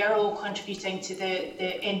whether they are all contributing to the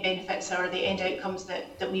end benefits or the end outcomes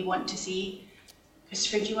that we want to see.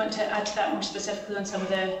 Christopher, do you want to add to that more specifically on some of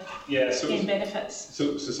the end benefits?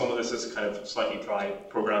 So some of this is kind of slightly dry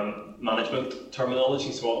programme management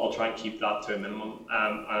terminology, so I'll try and keep that to a minimum,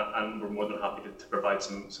 and we're more than happy to provide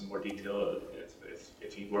some more detail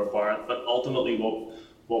if you require it. But ultimately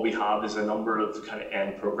what we have is a number of kind of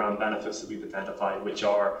end programme benefits that we've identified, which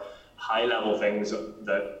are high-level things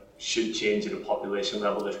that should change at a population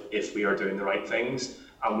level if we are doing the right things,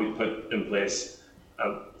 and we put in place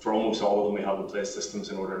for almost all of them, we have in place systems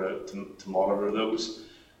in order to monitor those.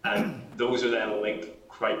 And those are then linked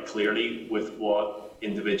quite clearly with what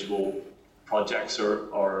individual projects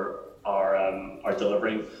are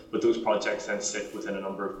delivering, but those projects then sit within a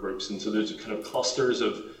number of groups. And so there's kind of clusters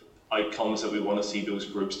of outcomes that we want to see those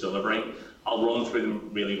groups delivering. I'll run through them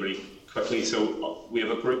really quickly. So we have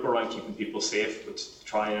a group around keeping people safe, which is to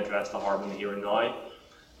try and address the harm in the here and now.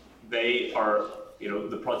 They are,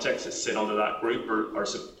 the projects that sit under that group are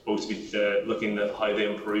supposed to be looking at how they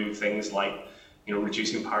improve things like,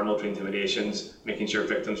 reducing paramilitary intimidations, making sure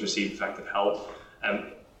victims receive effective help,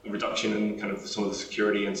 reduction in kind of some of the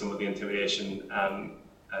security and some of the intimidation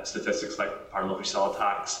statistics like paramilitary cell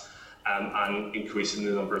attacks, and increasing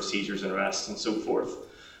the number of seizures and arrests and so forth.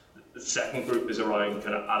 The second group is around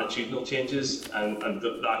kind of attitudinal changes, and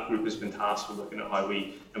that group has been tasked with looking at how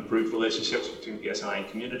we improve relationships between PSNI and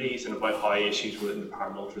communities, and about how issues within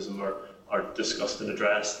paramilitarism are discussed and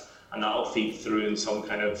addressed, and that will feed through in some of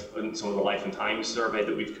the Life and Times survey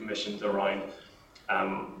that we've commissioned around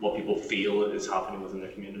what people feel is happening within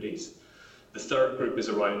their communities. The third group is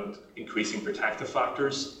around increasing protective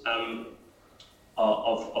factors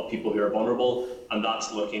of people who are vulnerable, and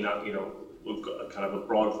that's looking at, we've got a kind of a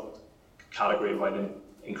broad category around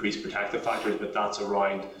increased protective factors, but that's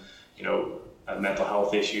around, mental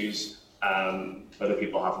health issues, whether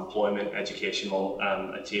people have employment, educational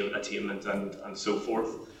attainment, and so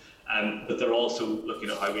forth. But they're also looking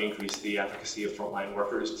at how we increase the efficacy of frontline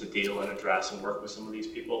workers to deal and address and work with some of these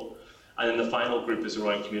people. And then the final group is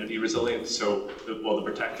around community resilience. So while the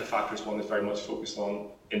protective factors one is very much focused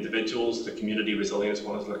on individuals, the community resilience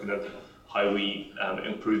one is looking at how we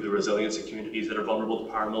improve the resilience of communities that are vulnerable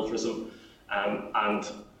to paramilitarism. And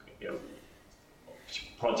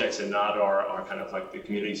projects in that are kind of like the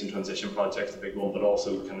Communities in Transition project, the big one, but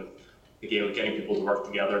also kind of, again, getting people to work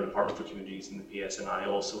together, Department for Communities and the PSNI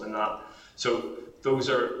also in that. So those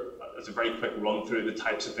are, as a very quick run through the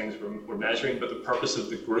types of things we're measuring, but the purpose of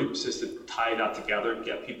the groups is to tie that together,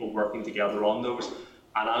 get people working together on those.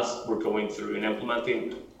 And as we're going through and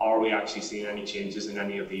implementing, are we actually seeing any changes in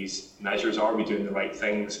any of these measures? Are we doing the right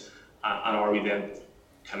things? And are we then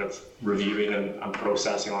kind of reviewing and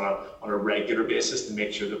processing on a regular basis to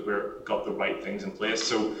make sure that we've got the right things in place?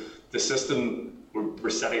 So the system, we're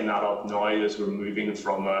setting that up now as we're moving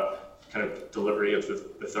from a kind of delivery of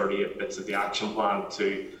the 38 bits of the action plan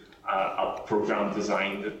to a programme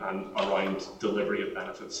designed and around delivery of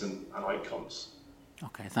benefits and outcomes.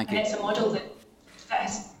 Okay, thank you. And it's a model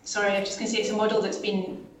it's a model that's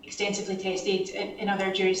been extensively tested in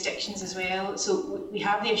other jurisdictions as well. So we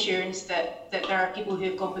have the assurance that there are people who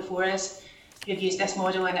have gone before us who've used this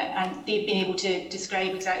model, and they've been able to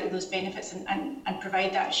describe exactly those benefits and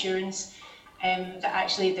provide that assurance that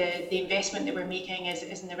actually the investment that we're making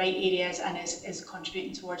is in the right areas and is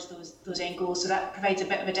contributing towards those end goals. So that provides a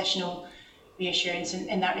bit of additional reassurance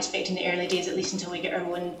in that respect in the early days, at least until we get our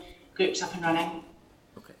own groups up and running.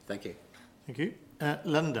 Okay, thank you. Thank you.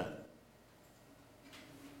 Linda.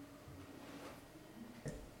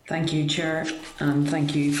 Thank you, Chair, and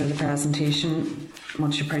thank you for the presentation.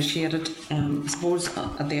 Much appreciated. I suppose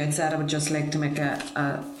at the outset I would just like to make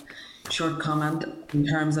a short comment in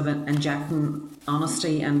terms of injecting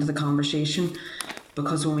honesty into the conversation,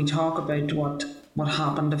 because when we talk about what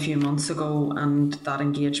happened a few months ago and that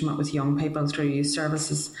engagement with young people through youth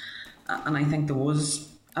services, and I think there was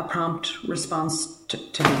a prompt response to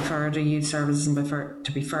be fair to youth services and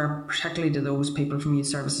to be fair particularly to those people from youth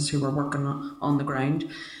services who were working on the ground.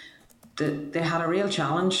 They had a real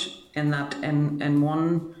challenge in that in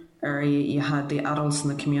one area you had the adults in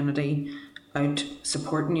the community out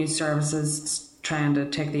supporting youth services, trying to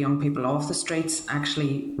take the young people off the streets,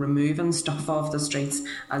 actually removing stuff off the streets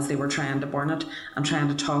as they were trying to burn it, and trying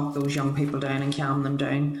to talk those young people down and calm them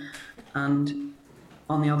down. And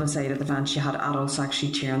on the other side of the fence you had adults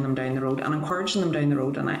actually cheering them down the road and encouraging them down the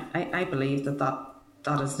road. And I believe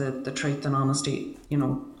that is the truth and honesty,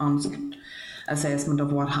 honest assessment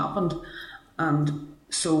of what happened. And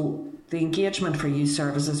so the engagement for youth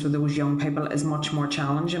services with those young people is much more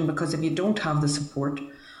challenging, because if you don't have the support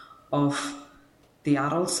of the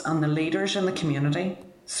adults and the leaders in the community,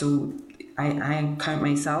 so I count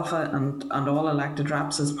myself and all elected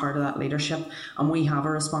reps as part of that leadership, and we have a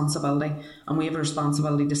responsibility,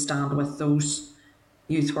 to stand with those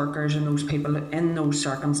youth workers and those people in those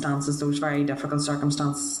circumstances, those very difficult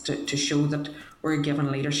circumstances, to show that we're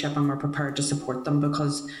given leadership and we're prepared to support them,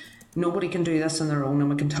 because nobody can do this on their own. And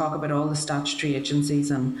we can talk about all the statutory agencies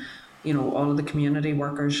and all of the community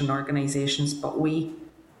workers and organisations, but we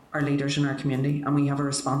are leaders in our community and we have a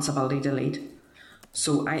responsibility to lead.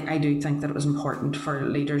 So I do think that it was important for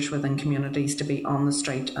leaders within communities to be on the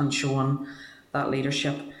street and showing that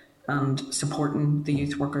leadership and supporting the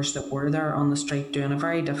youth workers that were there on the street doing a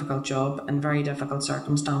very difficult job in very difficult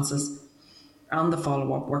circumstances, and the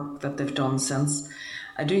follow-up work that they've done since.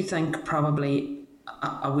 I do think probably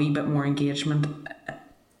a wee bit more engagement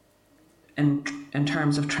in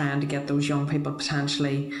terms of trying to get those young people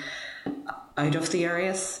potentially out of the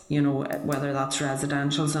areas, whether that's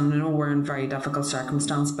residentials. And I know we're in very difficult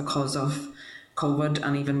circumstance because of COVID,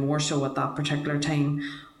 and even more so at that particular time.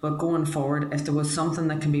 But going forward, if there was something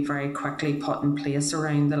that can be very quickly put in place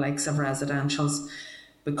around the likes of residentials,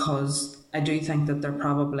 because I do think that there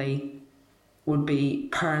probably would be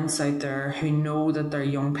parents out there who know that their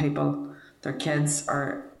young people, their kids,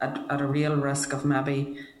 are at a real risk of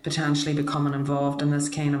maybe potentially becoming involved in this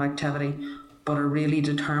kind of activity, but are really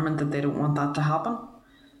determined that they don't want that to happen.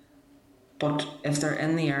 But if they're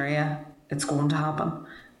in the area, it's going to happen.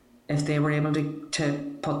 If they were able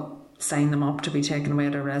to sign them up to be taken away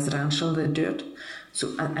to a residential, they'd do it.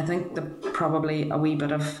 So I think that probably a wee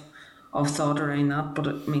bit of thought around that, but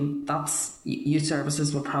I mean, that's youth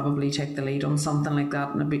services will probably take the lead on something like that,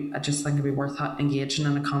 and I just think it'd be worth engaging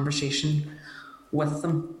in a conversation with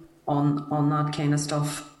them on that kind of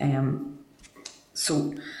stuff.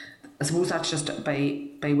 So I suppose that's just by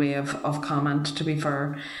way of comment, to be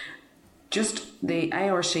fair. Just the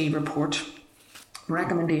IRC report,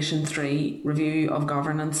 recommendation 3, review of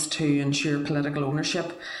governance to ensure political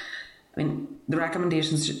ownership. I mean, the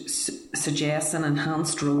recommendations suggest an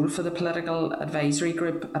enhanced role for the political advisory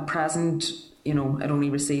group. At present, it only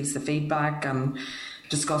receives the feedback and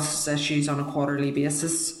discusses issues on a quarterly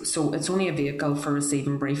basis. So it's only a vehicle for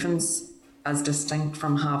receiving briefings, as distinct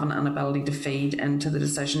from having an ability to feed into the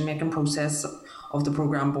decision-making process of the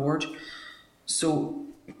programme board. So,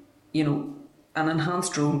 an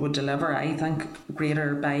enhanced role would deliver, I think,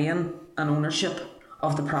 greater buy-in and ownership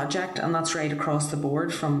of the project, and that's right across the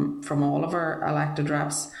board from all of our elected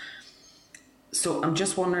reps. So I'm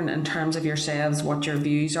just wondering, in terms of yourselves, what your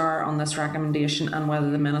views are on this recommendation, and whether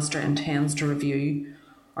the Minister intends to review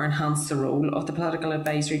or enhance the role of the political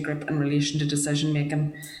advisory group in relation to decision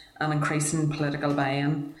making and increasing political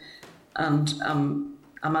buy-in. And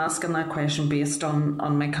I'm asking that question based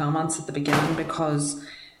on my comments at the beginning, because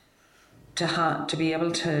to be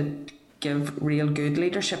able to give real good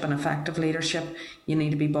leadership and effective leadership, you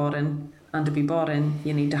need to be bought in, and to be bought in,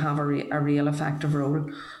 you need to have a real effective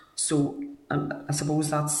role. So I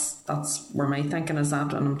suppose that's where my thinking is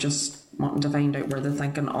at, and I'm just wanting to find out where the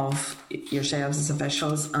thinking of yourselves as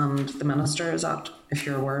officials and the Minister is at, if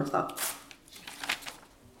you're aware of that.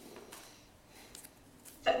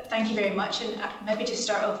 Thank you very much, and maybe to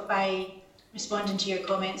start off by responding to your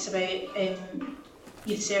comments about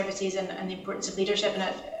youth services and the importance of leadership, and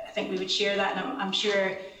I think we would share that, and I'm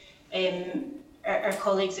sure our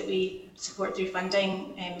colleagues that we support through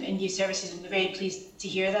funding in youth services will be very pleased to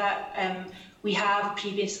hear that. We have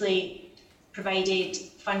previously provided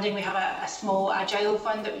funding. We have a small agile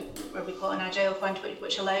fund or we call it an agile fund,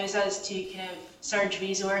 which allows us to kind of surge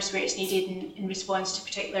resource where it's needed in response to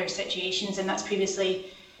particular situations, and that's previously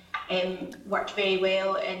worked very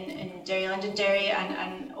well in Derry, Londonderry,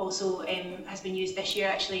 and also has been used this year,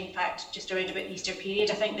 actually, in fact, just around about the Easter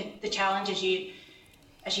period. I think the challenge, as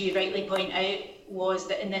you rightly point out, was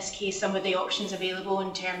that in this case some of the options available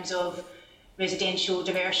in terms of residential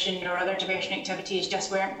diversion or other diversion activities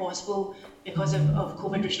just weren't possible because of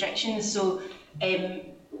COVID restrictions. So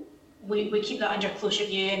we keep that under close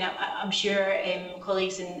review, and I'm sure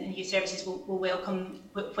colleagues in youth services will welcome,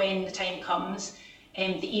 when the time comes,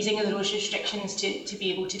 the easing of those restrictions to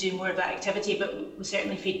be able to do more of that activity, but we'll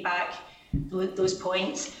certainly feed back those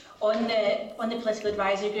points. On the political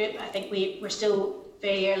advisory group, I think we're still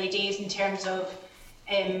very early days in terms of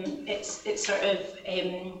it's sort of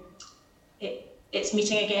it's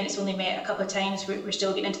meeting again. It's only met a couple of times. We're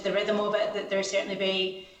still getting into the rhythm of it. That there's certainly a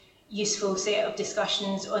very useful set of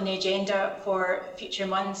discussions on the agenda for future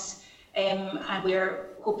months, and we're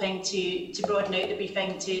hoping to broaden out the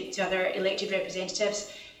briefing to other elected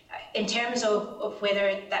representatives. In terms of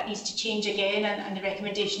whether that needs to change again and the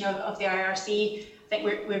recommendation of the IRC, I think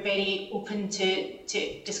we're very open to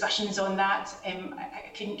discussions on that.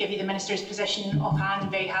 I couldn't give you the Minister's position offhand.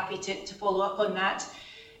 I'm very happy to follow up on that.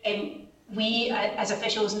 We, as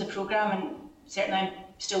officials in the programme, and certainly I'm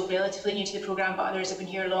still relatively new to the programme, but others have been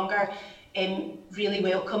here longer, really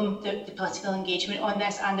welcome the political engagement on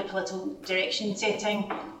this and the political direction setting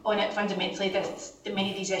on it. Fundamentally,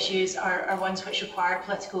 many of these issues are ones which require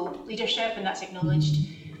political leadership, and that's acknowledged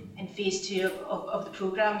in phase 2 of the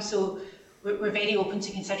programme. So we're very open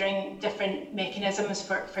to considering different mechanisms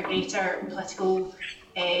for greater political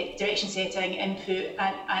direction setting, input,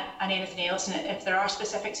 and anything else. And if there are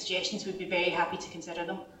specific suggestions, we'd be very happy to consider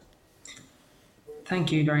them.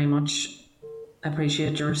 Thank you very much. I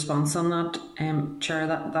appreciate your response on that. Chair,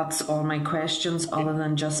 that's all my questions, other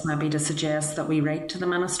than just maybe to suggest that we write to the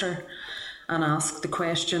Minister and ask the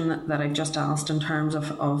question that I just asked in terms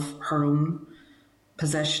of her own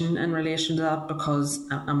position in relation to that, because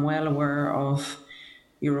I'm well aware of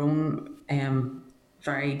your own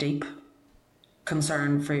very deep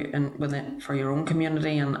concern for your own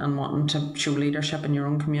community and wanting to show leadership in your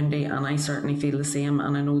own community, and I certainly feel the same,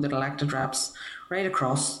 and I know that elected reps right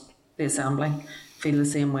across the Assembly feel the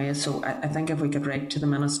same way. So I think if we could write to the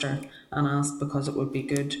Minister and ask, because it would be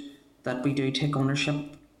good that we do take ownership,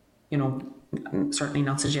 certainly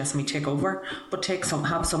not suggesting we take over, but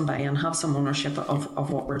have some buy-in, have some ownership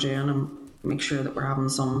of what we're doing, and make sure that we're having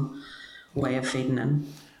some way of feeding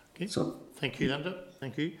in. Okay. So thank you, Linda.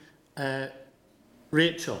 Thank you.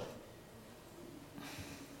 Rachel.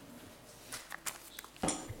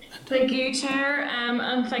 Thank you, Chair,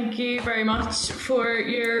 and thank you very much for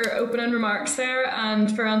your opening remarks there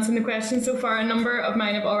and for answering the questions so far. A number of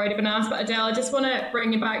mine have already been asked, but Adele, I just want to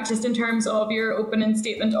bring you back just in terms of your opening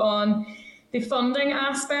statement on the funding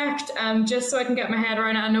aspect, just so I can get my head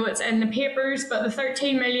around it. I know it's in the papers, but the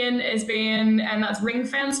 13 million is being, and that's ring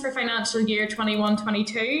fenced for financial year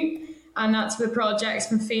 21-22, and that's for the projects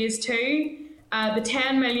from phase 2. The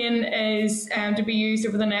 10 million is to be used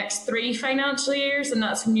over the next 3 financial years, and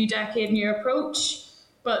that's a new decade, new approach.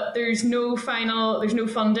 But there's no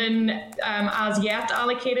funding as yet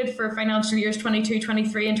allocated for financial years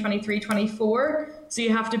 22-23 and 23-24. So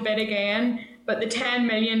you have to bid again. But the 10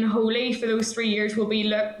 million wholly for those 3 years will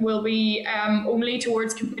be only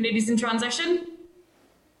towards communities in transition.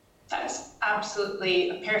 That's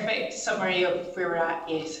absolutely a perfect summary of where we're at.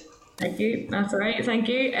 Yes. Thank you. That's all right. Thank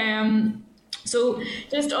you. So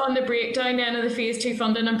just on the breakdown then of the phase 2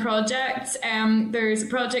 funding and projects, there's a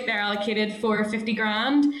project there allocated for 50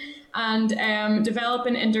 grand and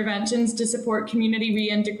developing interventions to support community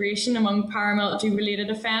reintegration among paramilitary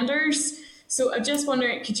related offenders. So I'm just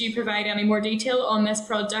wondering, could you provide any more detail on this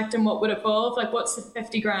project and what would it involve? Like, what's the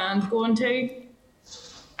 50 grand going to?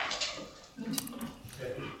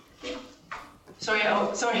 Sorry,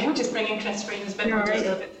 I'm just bringing Chris Springs a bit more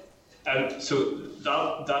detail. So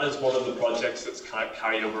that is one of the projects that's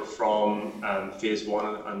carried over from phase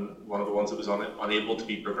 1 and one of the ones that was unable to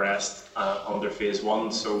be progressed under phase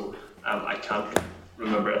 1. So I can't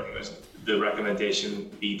remember, I think it was the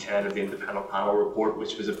recommendation B10 of the independent panel report,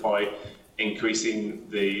 which was about increasing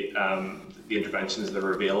the interventions that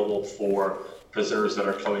are available for prisoners that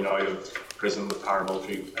are coming out of prison with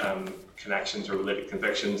paramilitary connections or related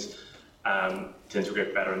convictions. to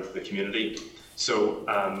integrate better into the community. So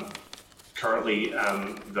currently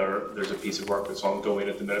there's a piece of work that's ongoing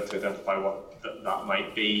at the minute to identify what that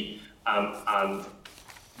might be,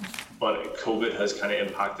 but COVID has kind of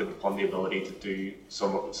impacted upon the ability to do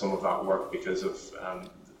some of that work because of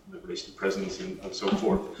the relation to prisons and so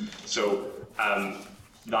forth. So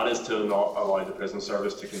that is to not allow the prison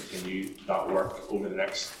service to continue that work over the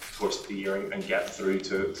next course of the year and get through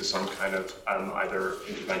to some kind of either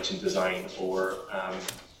intervention design or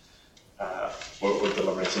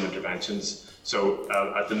delivering some interventions. So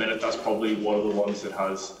at the minute, that's probably one of the ones that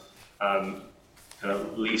has kind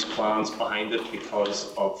of least plans behind it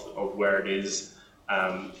because of where it is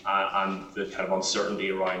and the kind of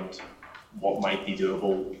uncertainty around what might be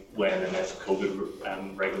doable when and if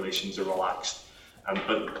COVID regulations are relaxed.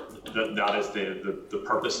 But that is the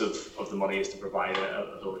purpose of the money, is to provide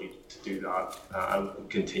an ability to do that and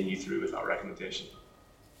continue through with that recommendation.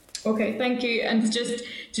 Okay, thank you. And to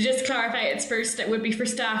just clarify, it would be for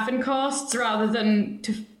staffing costs rather than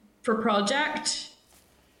for project?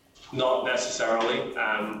 Not necessarily,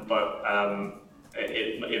 but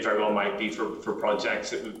it very well might be for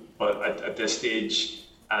projects. But at this stage,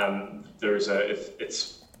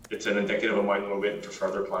 it's an indicative amount, and we're waiting for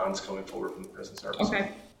further plans coming forward from the prison service.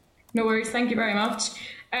 Okay, no worries. Thank you very much.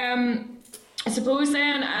 I suppose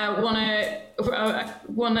then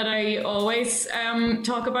one that I always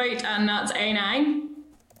talk about, and that's A9.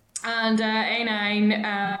 And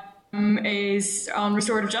A9 is on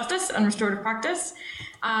restorative justice and restorative practice.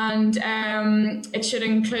 And it should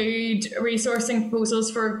include resourcing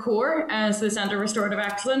proposals for CORE as the Centre of Restorative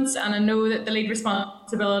Excellence. And I know that the lead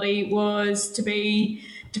responsibility was to be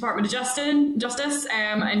Department of Justice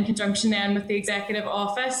in conjunction then with the Executive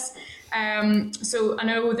Office. So I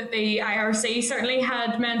know that the IRC certainly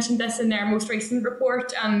had mentioned this in their most recent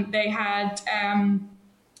report, and they had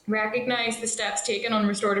recognised the steps taken on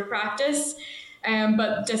restorative practice,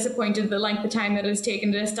 but disappointed the length of time that it has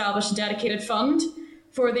taken to establish a dedicated fund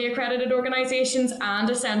for the accredited organisations and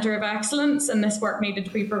a centre of excellence, and this work needed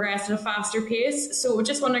to be progressed at a faster pace. So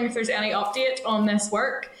just wondering if there's any update on this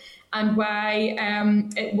work and why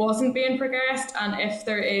it wasn't being progressed, and if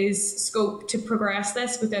there is scope to progress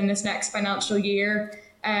this within this next financial year,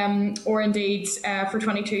 or indeed for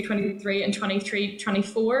 22-23 and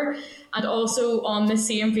 23-24. And also on the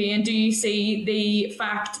same vein, do you see the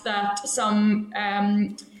fact that some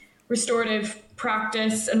restorative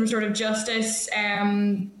practice and restorative justice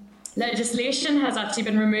legislation has actually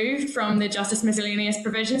been removed from the Justice Miscellaneous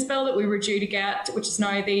Provisions Bill that we were due to get, which is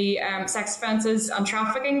now the Sex Offences and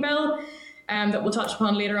Trafficking Bill that we'll touch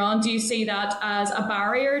upon later on? Do you see that as a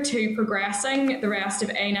barrier to progressing the rest of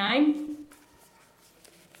A9?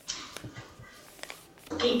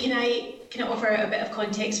 Can I offer a bit of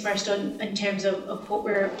context first in terms of what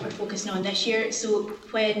we're focusing on this year? So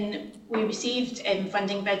when we received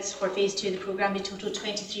funding bids for phase 2 of the programme, they totaled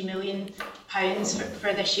 £23 million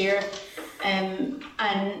for this year, and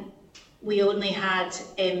we only had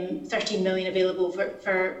 13 million available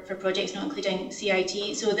for projects not including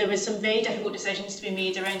CIT. So there was some very difficult decisions to be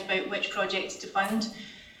made around about which projects to fund,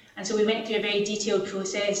 and so we went through a very detailed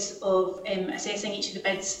process of assessing each of the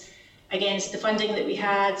bids against the funding that we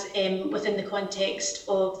had within the context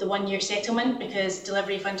of the 1-year settlement, because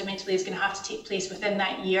delivery fundamentally is going to have to take place within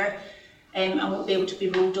that year and won't be able to be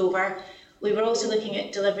rolled over. We were also looking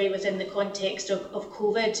at delivery within the context of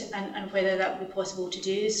COVID and whether that would be possible to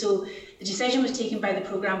do. So the decision was taken by the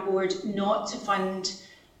programme board not to fund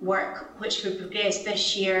work which would progress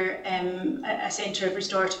this year, a Centre of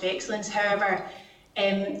Restorative Excellence. However,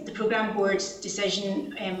 the programme board's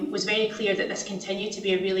decision was very clear that this continued to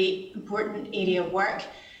be a really important area of work,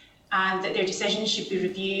 and that their decision should be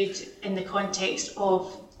reviewed in the context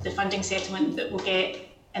of the funding settlement that we'll get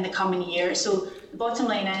in the coming year. So the bottom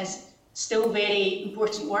line is, still very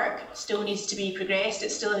important work, still needs to be progressed.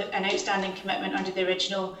 It's still an outstanding commitment under the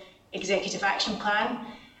original Executive Action Plan.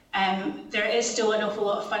 There is still an awful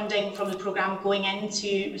lot of funding from the programme going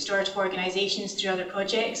into restorative organisations through other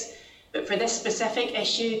projects. But for this specific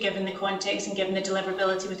issue, given the context and given the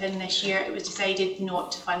deliverability within this year, it was decided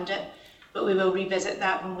not to fund it. But we will revisit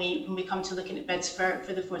that when we come to looking at bids for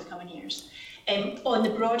the forthcoming years. On the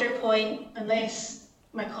broader point, unless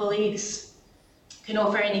my colleagues can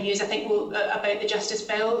offer any views, I think about the Justice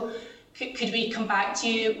Bill, could we come back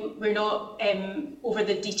to you? We're not over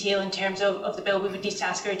the detail in terms of the bill. We would need to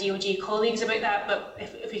ask our DOJ colleagues about that, but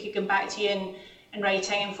if we could come back to you in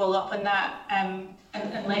writing and follow up on that,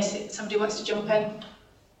 unless somebody wants to jump in.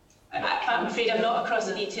 I'm afraid I'm not across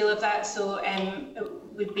the detail of that, so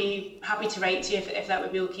would be happy to write to you if that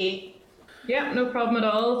would be okay. Yeah, no problem at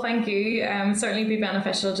all. Thank you. Certainly be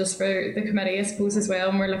beneficial just for the committee, I suppose, as well.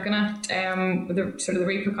 And we're looking at the sort of the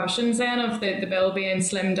repercussions then of the bill being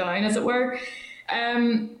slimmed down, as it were.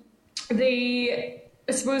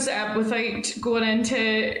 I suppose without going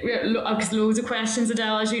into loads of questions,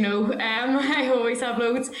 Adele, as you know, I always have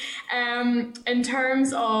loads. In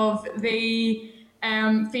terms of the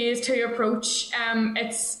phase 2 approach,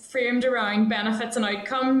 it's framed around benefits and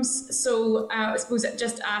outcomes. So I suppose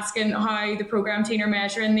just asking how the programme team are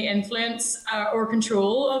measuring the influence or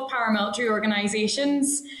control of paramilitary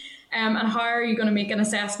organisations, and how are you going to make an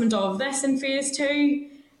assessment of this in phase 2?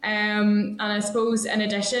 And I suppose in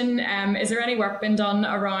addition, is there any work been done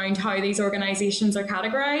around how these organisations are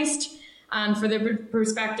categorised? And for the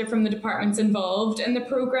perspective from the departments involved in the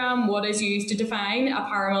programme, what is used to define a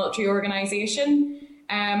paramilitary organisation?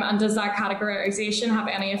 And does that categorisation have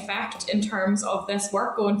any effect in terms of this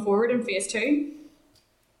work going forward in phase 2?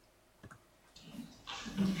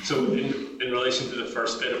 So in relation to the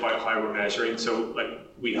first bit about how we're measuring, so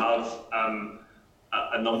we have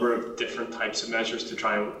a number of different types of measures to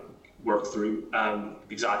try and work through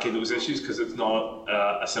exactly those issues, because it's not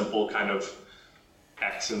a simple kind of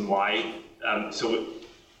X and Y.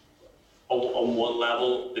 On one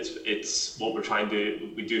level, it's what we're trying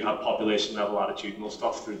to. We do have population level attitudinal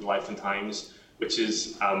stuff through the Life and Times, which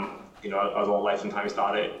is as all Life and Times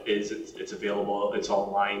data is, it's available, it's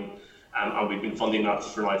online, and we've been funding that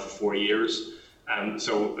for 4 years.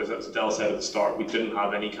 So as Adele said at the start, we didn't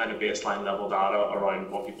have any kind of baseline level data around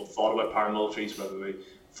what people thought about paramilitaries,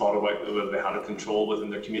 whether they had a control within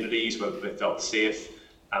their communities, whether they felt safe,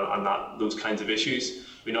 and those kinds of issues.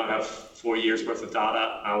 We now have 4 years worth of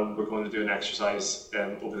data, and we're going to do an exercise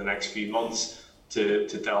over the next few months to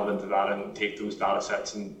delve into that and take those data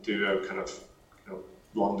sets and do a kind of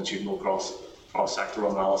longitudinal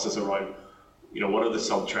cross-sectoral analysis around what are the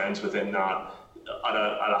sub-trends within that. At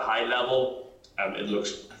a high level, it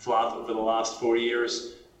looks flat over the last 4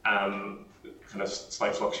 years, kind of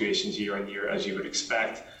slight fluctuations year on year as you would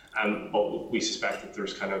expect. But we suspect that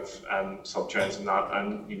there's kind of sub-trends in that,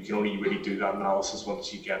 and you can only really do that analysis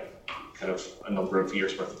once you get kind of a number of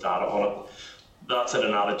years worth of data on it. That's at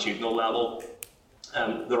an attitudinal level.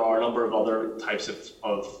 There are a number of other types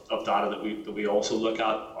of data that we also look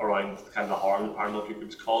at around kind of the harm that paramilitary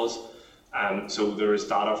groups cause. So there is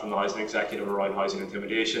data from the Housing Executive around housing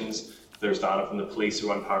intimidations. There's data from the police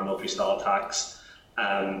around paramilitary style attacks.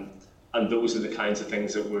 And those are the kinds of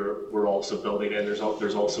things that we're also building in. There's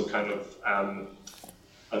also kind of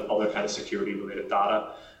other kind of security related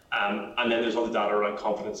data. And then there's other data around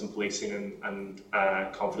confidence in policing and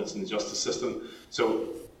confidence in the justice system. So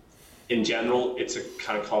in general, it's a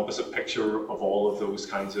kind of composite picture of all of those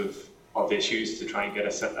kinds of issues to try and get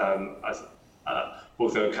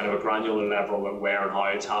both a kind of a granular level of where and how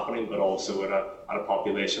it's happening, but also at a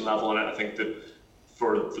population level. And I think that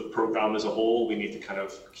for the programme as a whole, we need to kind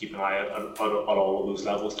of keep an eye on all of those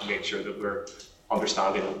levels to make sure that we're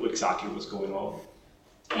understanding exactly what's going on.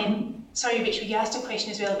 Sorry, Rachel, you asked a question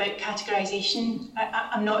as well about categorisation.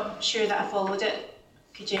 I'm not sure that I followed it.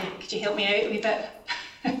 Could you help me out a wee bit?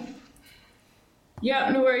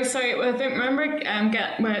 Yeah, no worries. Sorry, I think remember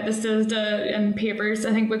this is in papers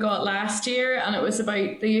I think we got last year, and it was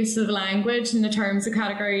about the use of language in the terms of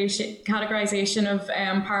categorisation of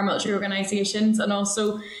paramilitary organisations, and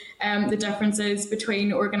also the differences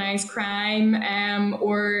between organised crime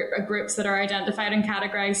or groups that are identified and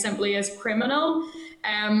categorised simply as criminal.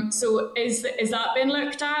 So is that been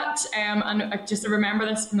looked at? And I just remember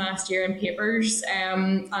this from last year in papers,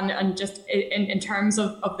 and just in terms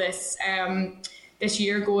of this. This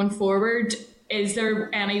year going forward, is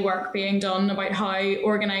there any work being done about how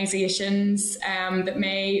organisations that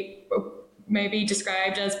may be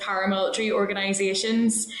described as paramilitary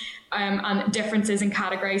organisations and differences in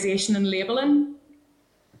categorisation and labelling?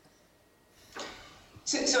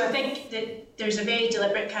 So I think that there's a very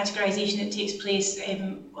deliberate categorisation that takes place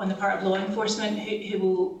on the part of law enforcement who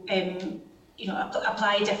will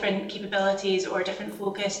apply different capabilities or different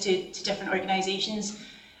focus to different organisations.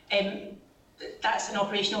 That's an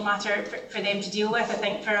operational matter for them to deal with. I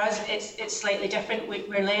think for us it's slightly different.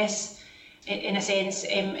 We're less, in a sense,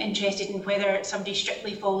 interested in whether somebody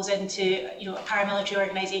strictly falls into a paramilitary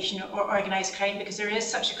organisation or organised crime, because there is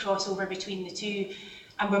such a crossover between the two,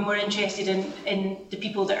 and we're more interested in the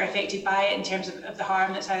people that are affected by it in terms of the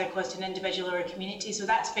harm that's either caused to an individual or a community. So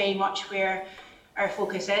that's very much where our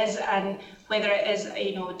focus is, and whether it is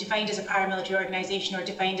defined as a paramilitary organisation or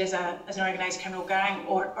defined as an organised criminal gang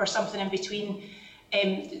or something in between,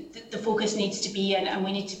 the focus needs to be, and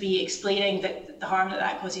we need to be explaining that the harm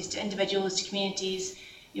that causes to individuals, to communities,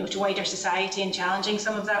 to wider society and challenging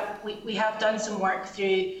some of that. We have done some work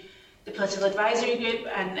through the Political Advisory Group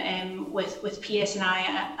and with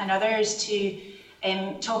PSNI and others to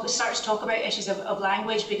start to talk about issues of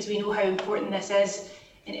language, because we know how important this is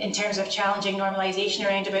in terms of challenging normalisation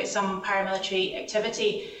around about some paramilitary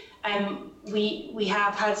activity. We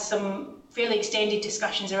have had some fairly extended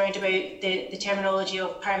discussions around about the terminology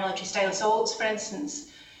of paramilitary style assaults, for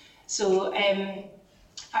instance. So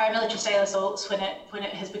paramilitary style assaults, when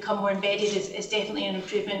it has become more embedded, is definitely an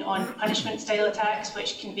improvement on punishment style attacks,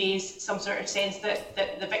 which conveys some sort of sense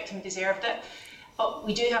that the victim deserved it. But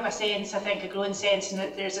we do have a sense, I think, a growing sense, and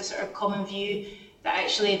that there's a sort of common view that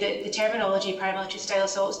actually the terminology paramilitary style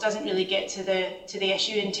assaults doesn't really get to the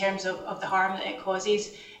issue in terms of the harm that it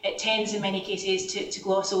causes. It tends in many cases to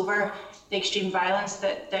gloss over the extreme violence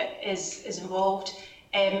that is involved.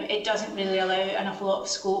 It doesn't really allow an awful lot of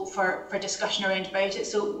scope for discussion around about it.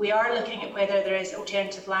 So we are looking at whether there is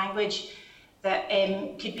alternative language that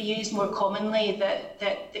could be used more commonly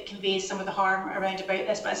that conveys some of the harm around about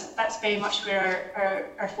this. But that's very much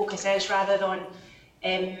where our focus is, rather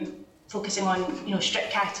than focusing on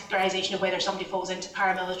strict categorisation of whether somebody falls into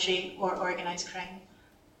paramilitary or organised crime.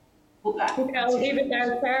 Hope that. Okay, I'll leave it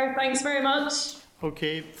there, Claire. Thanks very much.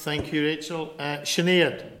 Okay, thank you, Rachel.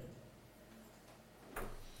 Sinead.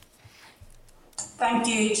 Thank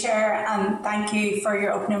you, Chair, and thank you for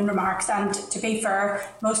your opening remarks. And to be fair,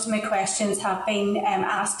 most of my questions have been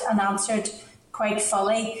asked and answered quite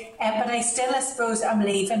fully. But I still, I suppose, I'm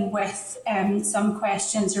leaving with some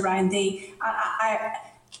questions around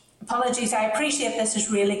apologies, I appreciate this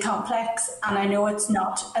is really complex, and I know it's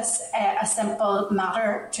not a simple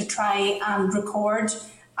matter to try and record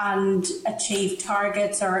and achieve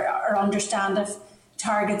targets or understand if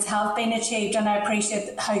targets have been achieved, and I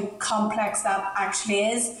appreciate how complex that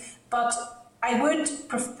actually is. But I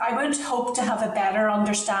would hope to have a better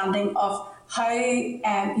understanding of how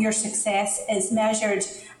your success is measured,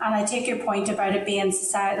 and I take your point about it being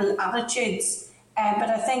societal attitudes. But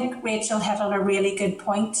I think Rachel hit on a really good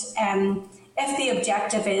point. If the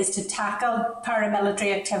objective is to tackle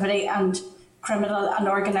paramilitary activity and criminal and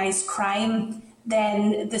organised crime,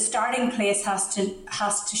 then the starting place has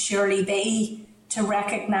to surely be to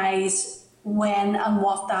recognise when and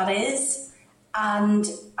what that is. And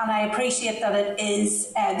I appreciate that it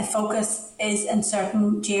is the focus is in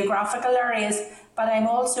certain geographical areas, but I'm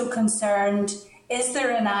also concerned, is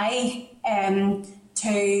there an eye to,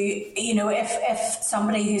 if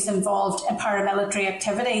somebody who's involved in paramilitary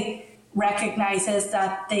activity recognises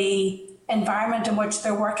that the environment in which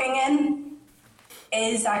they're working in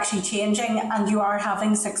is actually changing and you are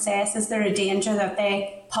having success, is there a danger that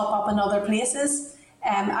they pop up in other places?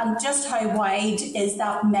 And just how wide is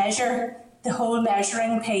that measure, the whole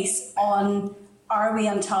measuring piece on, are we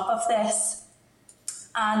on top of this?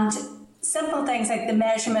 And simple things like the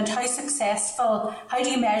measurement, how do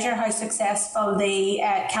you measure how successful the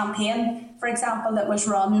campaign, for example, that was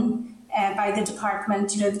run by the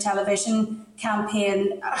department, the television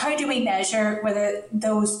campaign, how do we measure whether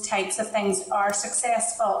those types of things are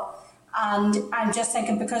successful? And I'm just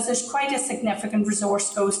thinking, because there's quite a significant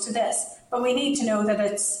resource goes to this, but we need to know that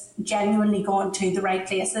it's genuinely going to the right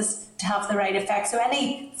places to have the right effect. So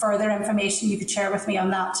any further information you could share with me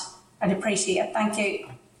on that, I'd appreciate it. Thank you.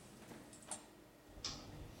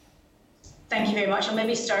 Thank you very much. I'll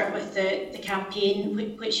maybe start with the campaign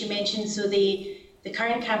which you mentioned. So the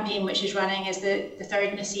current campaign which is running is the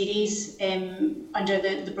third in a series under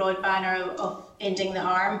the broad banner of ending the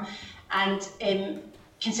harm, and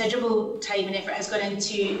considerable time and effort has gone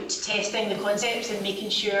into testing the concepts and making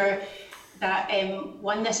sure that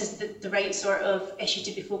one, this is the right sort of issue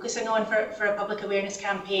to be focusing on for a public awareness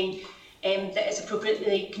campaign, that it's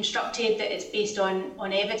appropriately constructed, that it's based on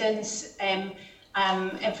evidence,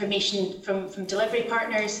 information from delivery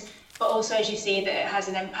partners, but also, as you say, that it has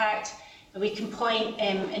an impact. We can point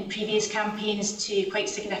in previous campaigns to quite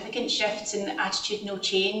significant shifts in attitudinal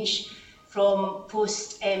change from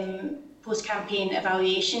post-campaign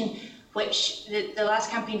evaluation, which the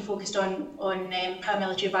last campaign focused on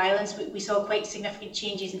paramilitary violence. We saw quite significant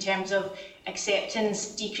changes in terms of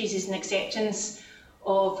acceptance, decreases in acceptance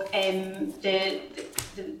of the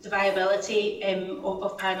viability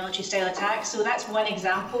of paramilitary style attacks. So that's one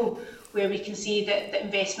example where we can see that the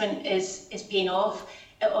investment is paying off.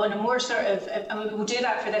 On a more sort of, and we will do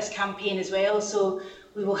that for this campaign as well. So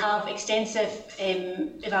we will have extensive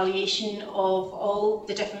evaluation of all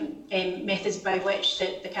the different methods by which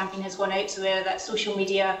the campaign has gone out. So whether that's social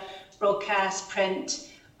media, broadcast,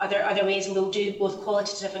 print, other ways, and we'll do both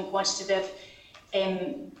qualitative and quantitative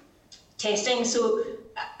testing. So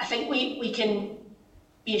I think we can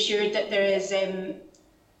be assured that there is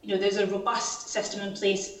there's a robust system in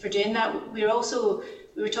place for doing that. We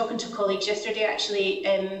were talking to colleagues yesterday actually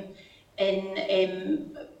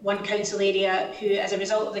in one council area who, as a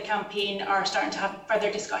result of the campaign, are starting to have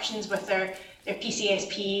further discussions with their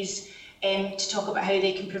PCSPs to talk about how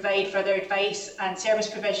they can provide further advice and service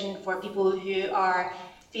provision for people who are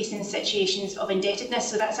facing situations of indebtedness.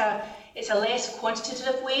 So it's a less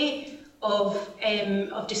quantitative way of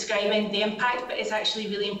describing the impact, but it's actually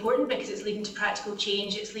really important because it's leading to practical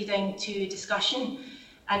change, it's leading to discussion.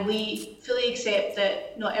 And we fully accept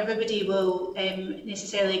that not everybody will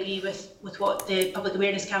necessarily agree with what the public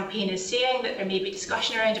awareness campaign is saying, that there may be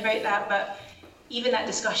discussion about that, but even that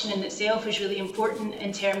discussion in itself is really important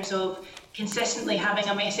in terms of consistently having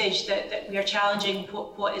a message that we are challenging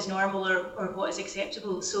what is normal or what is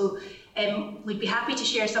acceptable. So we'd be happy to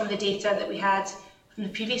share some of the data that we had from the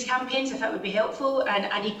previous campaigns if that would be helpful,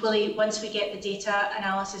 and equally once we get the data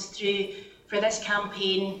analysis through for this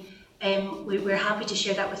campaign, we're happy to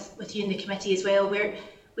share that with you in the committee as well.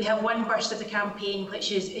 We have one burst of the campaign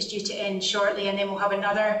which is due to end shortly, and then we'll have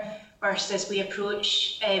another burst as we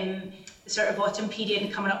approach the sort of autumn period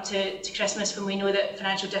and coming up to Christmas, when we know that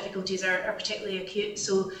financial difficulties are particularly acute.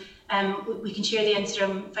 So we can share the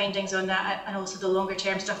interim findings on that and also the longer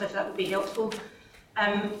term stuff if that would be helpful.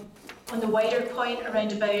 On the wider point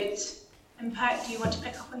around about impact, do you want to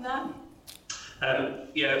pick up on that?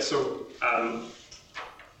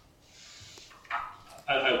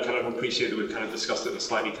 I kind of appreciate that we've kind of discussed it in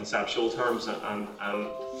slightly conceptual terms, and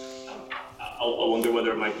I wonder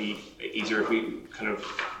whether it might be easier if we kind of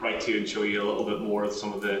write to you and show you a little bit more of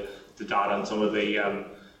some of the data and some of the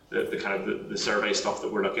kind of the survey stuff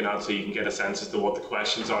that we're looking at, so you can get a sense as to what the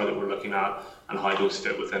questions are that we're looking at and how those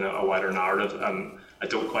fit within a wider narrative. I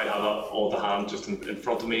don't quite have that all to hand just in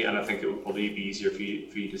front of me, and I think it would probably be easier for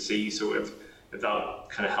you to see. So if that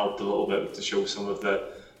kind of helped a little bit to show some of the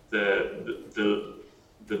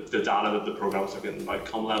data that the programmes are getting at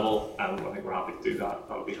outcome level, I think we're happy to do that.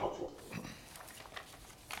 That would be helpful.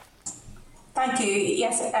 Thank you.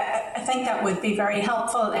 Yes, I think that would be very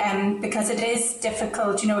helpful, because it is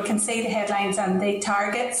difficult. We can see the headlines and the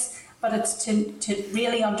targets, but it's to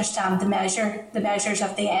really understand the measures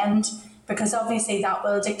at the end, because obviously that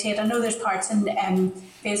will dictate. I know there's parts in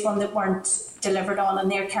phase one that weren't delivered on and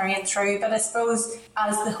they're carrying it through, but I suppose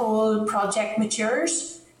as the whole project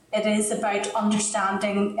matures, it is about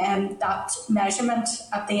understanding that measurement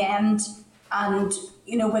at the end, and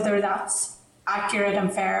whether that's accurate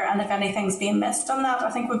and fair, and if anything's being missed on that,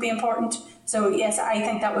 I think would be important. So yes, I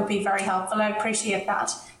think that would be very helpful. I appreciate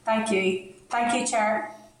that. Thank you. Thank you,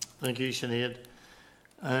 Chair. Thank you, Sinead.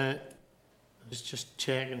 I was just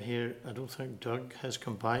checking here. I don't think Doug has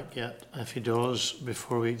come back yet. If he does,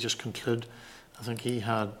 before we just conclude, I think he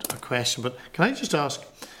had a question. But can I just ask,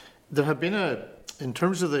 there have been in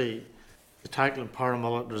terms of the Tackling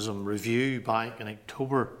Paramilitarism review back in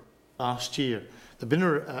October last year, there's been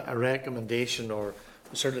a recommendation, or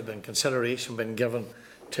certainly been consideration been given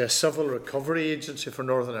to a civil recovery agency for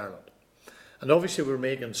Northern Ireland. And obviously we're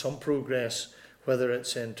making some progress, whether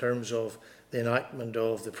it's in terms of the enactment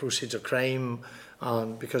of the proceeds of crime,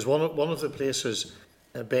 because one of the places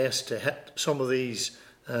best to hit some of these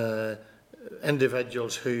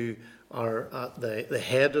individuals who are at the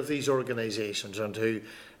head of these organisations and who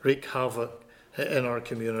wreak havoc in our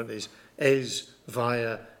communities is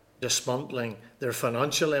via dismantling their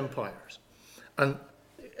financial empires. And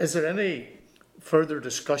is there any further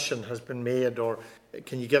discussion has been made, or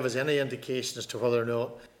can you give us any indication as to whether or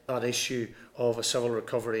not that issue of a civil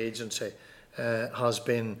recovery agency has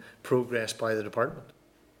been progressed by the department?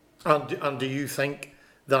 And do you think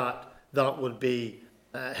that would be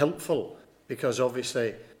helpful? Because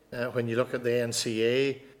obviously when you look at the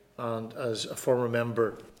NCA, and as a former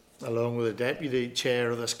member along with the deputy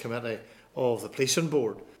chair of this committee of the policing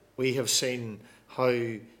board, we have seen how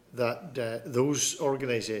that those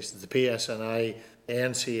organisations, the PSNI, the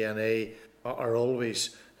NCNA, are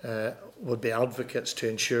always would be advocates to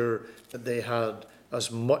ensure that they had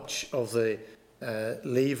as much of the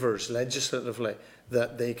levers legislatively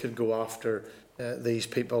that they could go after these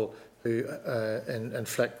people who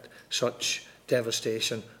inflict such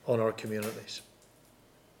devastation on our communities.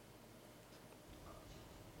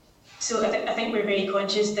 So I think we're very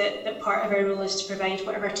conscious that part of our role is to provide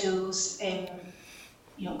whatever tools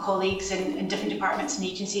colleagues in different departments and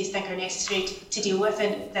agencies think are necessary to deal with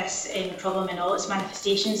this problem in all its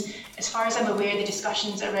manifestations. As far as I'm aware, the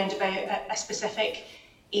discussions around about a specific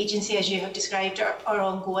agency, as you have described, are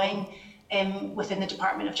ongoing within the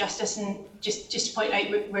Department of Justice. And just to point out,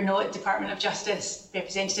 we're not Department of Justice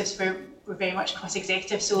representatives, we're very much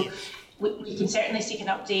cross-executive. So we can certainly seek an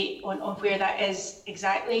update on where that is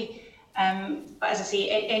exactly. But as I say,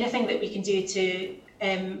 anything that we can do to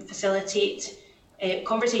facilitate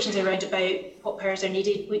conversations around about what powers are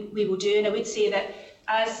needed, we will do. And I would say that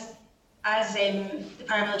as the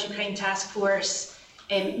Paramilitary Crime Task Force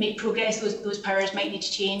make progress, those powers might need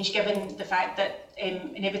to change, given the fact that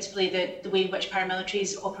inevitably the way in which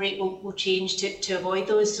paramilitaries operate will change to avoid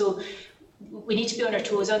those. So we need to be on our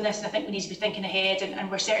toes on this, and I think we need to be thinking ahead,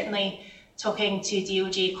 and we're certainly talking to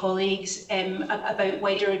DOJ colleagues about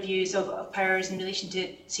wider reviews of powers in relation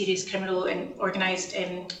to serious criminal and organised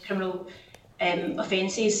criminal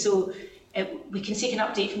offences. So we can seek an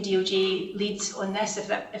update from DOJ leads on this if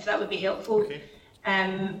that would be helpful. Okay.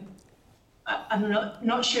 I'm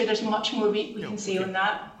not sure there's much more we can say on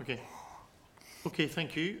that. Okay. Okay,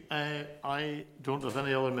 thank you. I don't have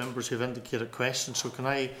any other members who have indicated questions, so can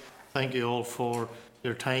I thank you all for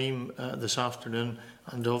your time this afternoon,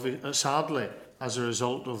 and sadly, as a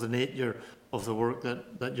result of the nature of the work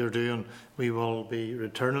that you're doing, we will be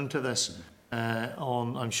returning to this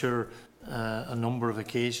on, I'm sure, a number of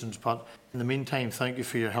occasions. But in the meantime, thank you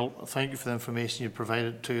for your help. Thank you for the information you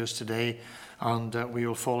provided to us today, and we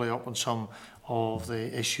will follow up on some of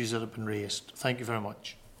the issues that have been raised. Thank you very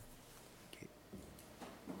much.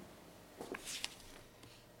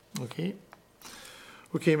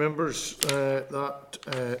 Okay, members, that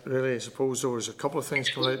really, I suppose there was a couple of things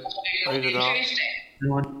coming out of that.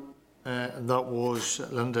 And that was,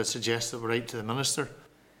 Linda suggested we write to the Minister,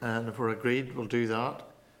 and if we're agreed, we'll do that.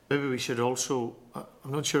 Maybe we should also,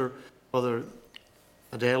 I'm not sure whether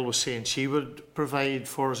Adele was saying she would provide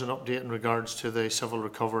for us an update in regards to the civil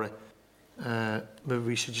recovery. Maybe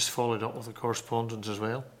we should just follow it up with the correspondence as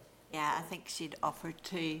well. Yeah, I think she'd offered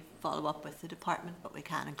to follow up with the department, but we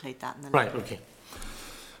can include that in the right. Okay.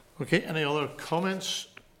 Okay. Any other comments?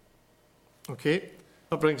 Okay.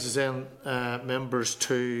 That brings us then, members,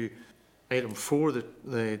 to item 4.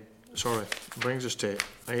 Brings us to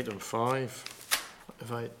item 5.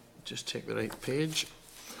 If I just take the right page,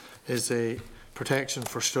 is the Protection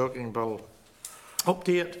for Stalking Bill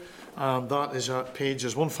update, and that is at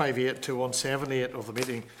pages 158 to 178 of the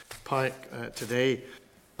meeting pack today.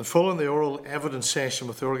 And following the oral evidence session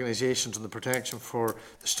with the organisations on the protection for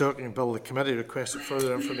the Stalking Bill, the committee requested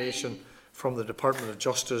further information from the Department of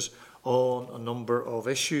Justice on a number of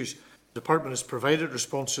issues. The Department has provided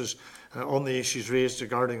responses on the issues raised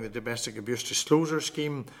regarding the Domestic Abuse Disclosure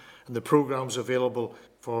Scheme and the programmes available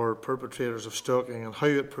for perpetrators of stalking, and how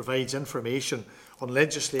it provides information on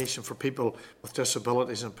legislation for people with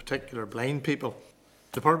disabilities, in particular blind people.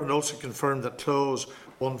 The Department also confirmed that Clause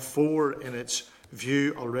 1.4 in its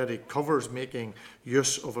view already covers making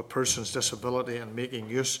use of a person's disability and making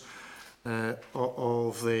use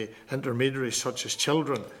of the intermediaries such as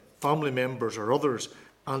children, family members or others,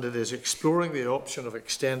 and it is exploring the option of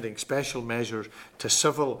extending special measures to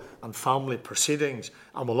civil and family proceedings,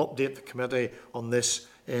 and will update the committee on this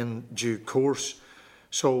in due course.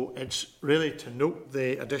 So it's really to note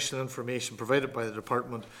the additional information provided by the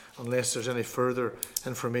Department, unless there's any further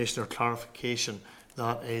information or clarification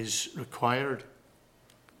that is required.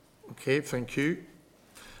 Okay, thank you.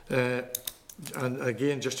 And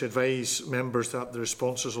again, just to advise members that the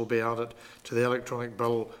responses will be added to the electronic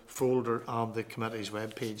bill folder on the committee's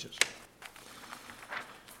web pages.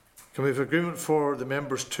 Can we have agreement for the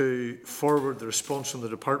members to forward the response from the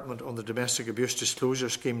Department on the Domestic Abuse Disclosure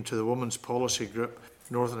Scheme to the Women's Policy Group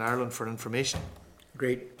Northern Ireland for information?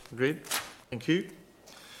 Great. Thank you.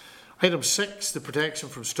 Item 6, the Protection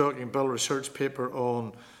from Stalking Bill research paper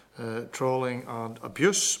on trawling and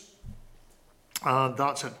abuse. And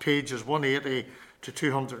that's at pages 180 to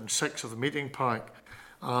 206 of the meeting pack.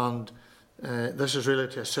 And this is really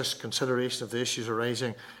to assist consideration of the issues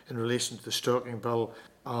arising in relation to the Stalking Bill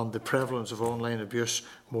and the prevalence of online abuse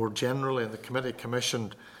more generally. And the committee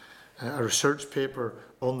commissioned a research paper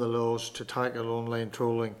on the laws to tackle online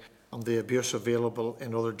trolling and the abuse available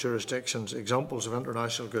in other jurisdictions, examples of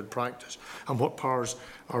international good practice, and what powers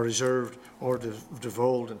are reserved or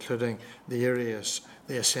devolved, including the areas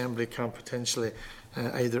the Assembly can potentially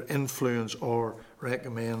either influence or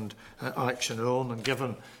recommend action on. And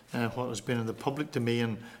given what has been in the public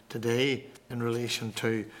domain today in relation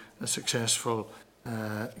to a successful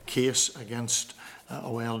case against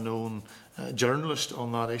a well-known journalist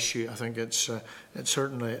on that issue, I think it's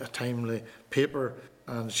certainly a timely paper.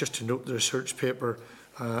 And it's just to note the research paper,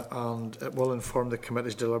 and it will inform the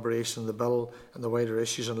committee's deliberation of the bill and the wider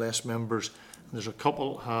issues unless members, and there's a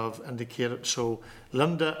couple, have indicated. So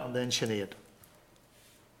Linda and then Sinead.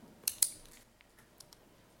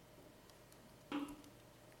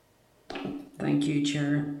 Thank you,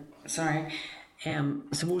 Chair. Sorry. I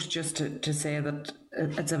suppose just to say that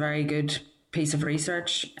it's a very good piece of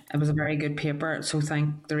research. It was a very good paper, so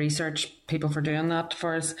thank the research people for doing that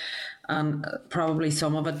for us. And probably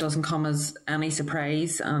some of it doesn't come as any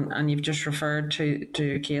surprise, and you've just referred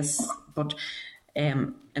to a case, but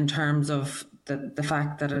in terms of the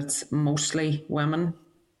fact that it's mostly women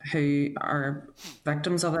who are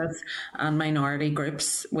victims of this, and minority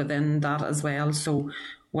groups within that as well. So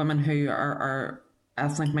women who are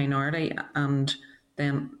ethnic minority, and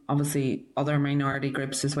then obviously other minority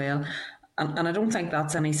groups as well. And I don't think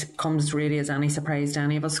that's comes really as any surprise to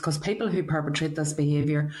any of us, because people who perpetrate this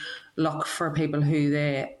behaviour look for people who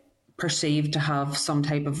they perceive to have some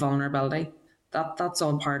type of vulnerability. That's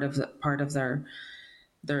all part of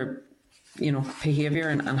their behaviour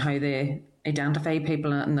and how they identify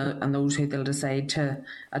people and those who they'll decide to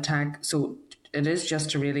attack. So it is just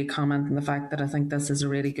to really comment on the fact that I think this is a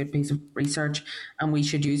really good piece of research and we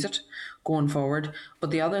should use it going forward. But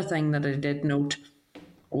the other thing that I did note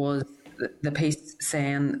was the piece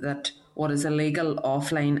saying that what is illegal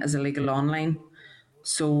offline is illegal online.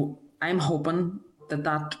 So I'm hoping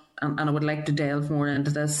that and I would like to delve more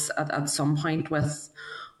into this at some point with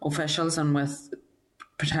officials and with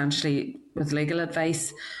potentially with legal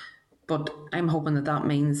advice. But I'm hoping that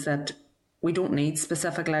means that we don't need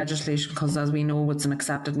specific legislation, because as we know, it's an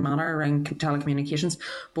accepted manner around telecommunications,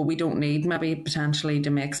 but we don't need maybe potentially to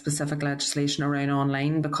make specific legislation around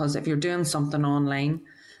online, because if you're doing something online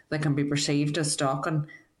that can be perceived as stalking,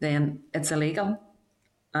 then it's illegal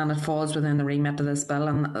and it falls within the remit of this bill.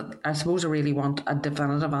 And I suppose I really want a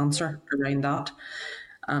definitive answer around that.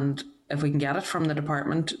 And if we can get it from the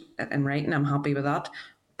department in writing, I'm happy with that.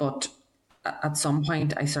 But at some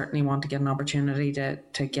point, I certainly want to get an opportunity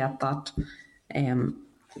to get that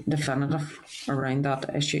definitive around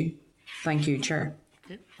that issue. Thank you, Chair.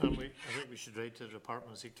 Okay, and I think we should write to the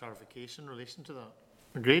department and seek clarification in relation to that.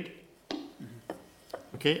 Agreed?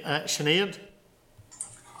 Okay, Sinead.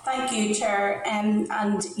 Thank you, Chair.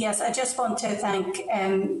 And yes, I just want to thank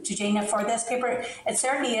Georgina for this paper. It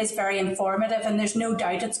certainly is very informative, and there's no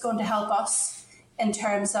doubt it's going to help us in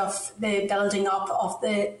terms of the building up of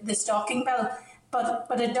the stalking bill.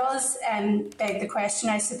 But it does beg the question,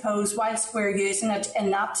 I suppose, whilst we're using it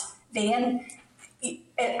in that vein,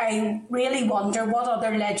 I really wonder what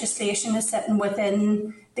other legislation is sitting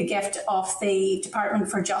within the gift of the Department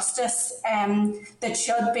for Justice that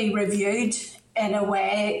should be reviewed in a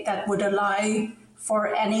way that would allow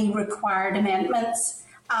for any required amendments.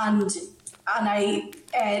 And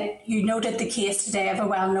you noted the case today of a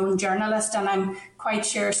well-known journalist, and I'm quite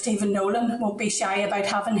sure Stephen Nolan won't be shy about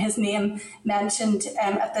having his name mentioned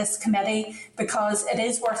at this committee, because it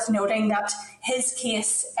is worth noting that his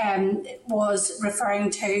case was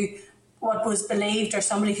referring to what was believed, or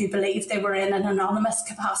somebody who believed they were in an anonymous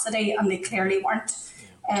capacity, and they clearly weren't.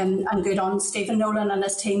 And good on Stephen Nolan and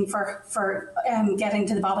his team for getting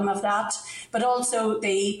to the bottom of that. But also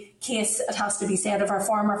the case, it has to be said, of our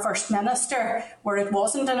former First Minister, where it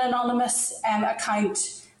wasn't an anonymous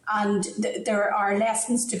account. And there are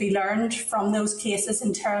lessons to be learned from those cases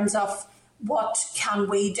in terms of what can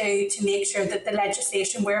we do to make sure that the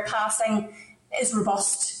legislation we're passing is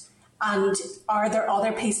robust. And are there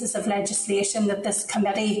other pieces of legislation that this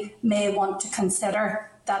committee may want to consider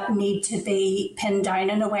that need to be pinned down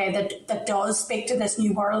in a way that does speak to this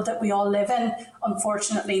new world that we all live in,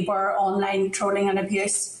 unfortunately, where online trolling and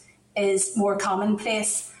abuse is more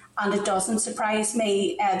commonplace. And it doesn't surprise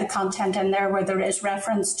me, the content in there where there is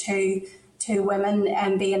reference to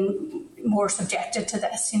women being more subjected to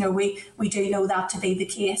this. You know, we do know that to be the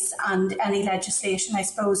case, and any legislation, I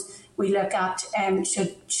suppose, we look at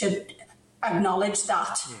should acknowledge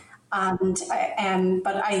that. Yeah.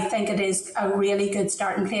 But I think it is a really good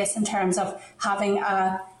starting place in terms of having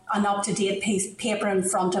an up-to-date paper in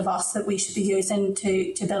front of us that we should be using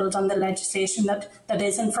to build on the legislation that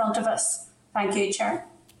is in front of us. Thank you, Chair.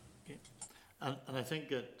 Okay. And I think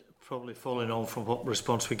that probably following on from what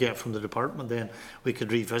response we get from the department, then we could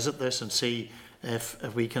revisit this and see if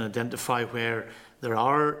we can identify where there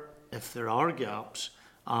are gaps,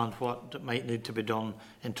 and what might need to be done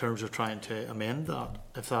in terms of trying to amend that.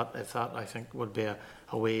 If that I think would be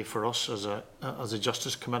a way for us as a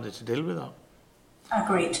Justice Committee to deal with that.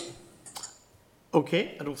 Agreed.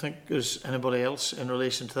 Okay, I don't think there's anybody else in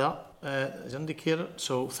relation to that as indicated,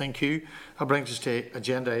 so thank you. That brings us to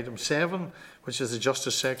agenda item 7, which is the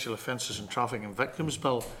Justice Sexual Offences and Trafficking Victims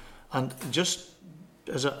Bill. And just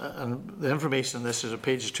and the information in this is at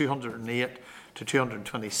pages 208 to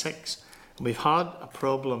 226. We've had a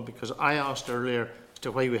problem because I asked earlier as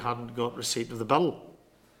to why we hadn't got receipt of the bill.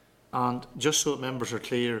 And just so that members are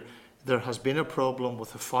clear, there has been a problem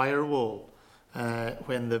with the firewall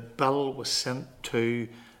when the bill was sent to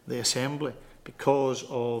the Assembly because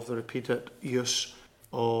of the repeated use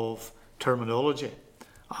of terminology,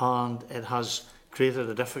 and it has created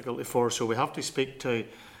a difficulty for us. So we have to speak to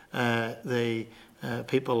the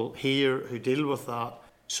people here who deal with that,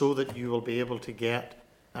 so that you will be able to get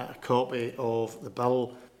a copy of the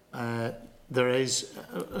bill. There is,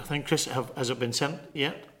 I think, Chris, has it been sent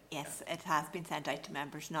yet? Yes, it has been sent out to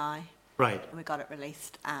members now. Right. We got it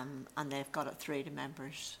released, and they've got it through to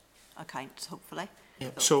members' accounts, hopefully. Yeah.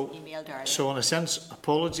 Emailed earlier. So in a sense,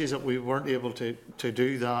 apologies that we weren't able to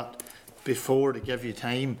do that before, to give you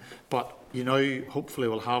time, but you know, hopefully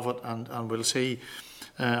we'll have it, and we'll see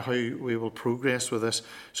how we will progress with this.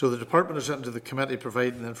 So the Department has sent to the committee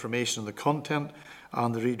providing information on the content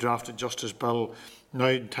and the redrafted Justice Bill, now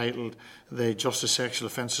entitled the Justice Sexual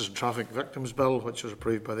Offences and Traffic Victims Bill, which was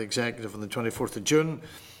approved by the Executive on the 24th of June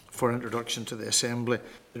for introduction to the Assembly.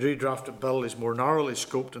 The redrafted bill is more narrowly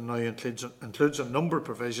scoped and now includes a number of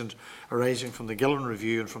provisions arising from the Gillen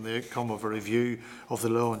Review and from the outcome of a review of the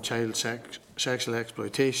law on child sexual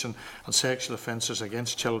exploitation and sexual offences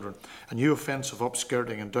against children, a new offence of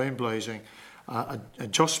upskirting and downblousing,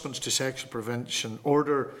 adjustments to sexual prevention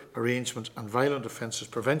order arrangements and violent offences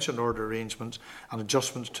prevention order arrangements, and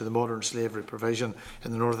adjustments to the modern slavery provision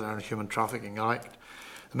in the Northern Ireland Human Trafficking Act.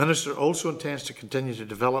 The Minister also intends to continue to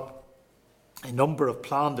develop a number of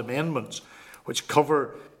planned amendments which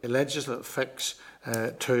cover a legislative fix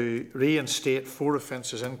to reinstate 4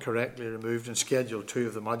 offences incorrectly removed in Schedule 2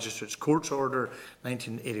 of the Magistrates' Courts Order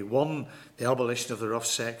 1981, the abolition of the rough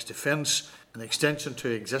sex defence, an extension to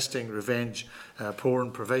existing revenge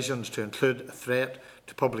porn provisions to include a threat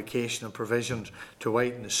to publication, and provisions to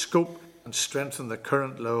widen the scope and strengthen the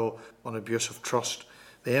current law on abuse of trust.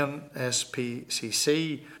 The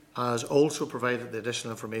NSPCC has also provided the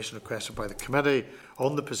additional information requested by the committee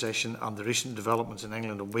on the position and the recent developments in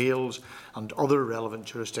England and Wales and other relevant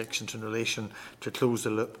jurisdictions in relation to Close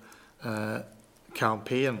the Loop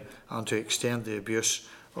campaign and to extend the abuse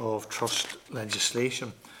of trust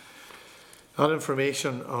legislation. That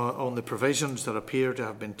information on the provisions that appear to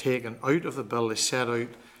have been taken out of the bill is set out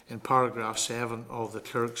in paragraph 7 of the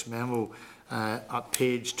Clerk's memo at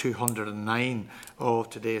page 209 of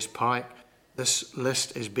today's pack. This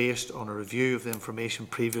list is based on a review of the information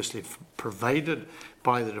previously provided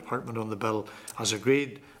by the Department on the bill. As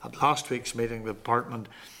agreed at last week's meeting, the Department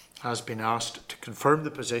has been asked to confirm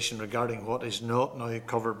the position regarding what is not now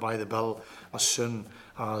covered by the bill as soon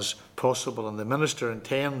as possible, and the Minister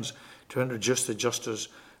intends to introduce the Justice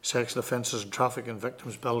Sexual Offences and Trafficking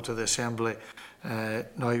Victims Bill to the Assembly. Now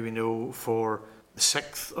we know for the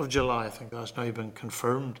 6th of July, I think that's now been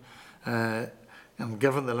confirmed. And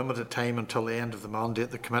given the limited time until the end of the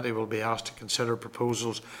mandate, the committee will be asked to consider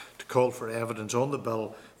proposals to call for evidence on the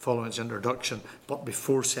bill following its introduction, but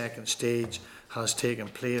before second stage has taken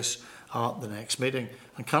place at the next meeting.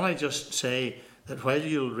 And can I just say that while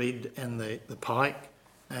you'll read in the pack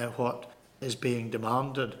what is being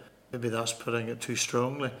demanded, maybe that's putting it too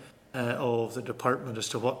strongly, of the Department as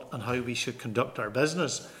to what and how we should conduct our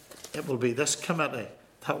business, it will be this committee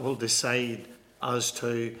that will decide as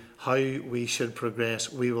to how we should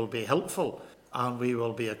progress. We will be helpful and we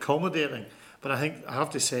will be accommodating. But I think I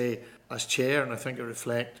have to say, as chair, and I think it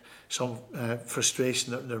reflects some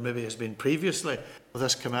frustration that there maybe has been previously with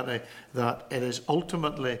this committee, that it is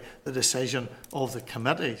ultimately the decision of the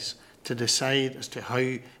committees to decide as to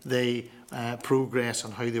how they progress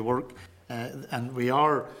and how they work. And we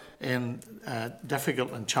are in a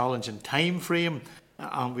difficult and challenging time frame,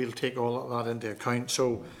 and we'll take all of that into account.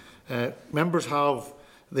 So members have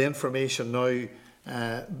the information now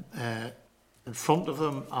in front of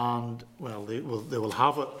them, and well, they will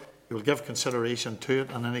have it. We will give consideration to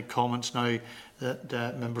it, and any comments now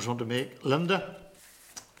that members want to make. Linda?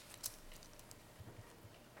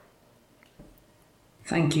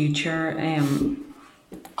 Thank you, Chair.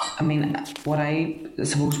 I mean, what I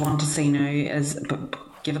suppose want to see now is,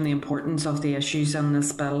 given the importance of the issues in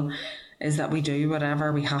this bill, is that we do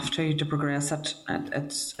whatever we have to progress it.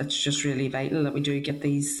 It's just really vital that we do get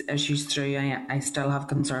these issues through. I still have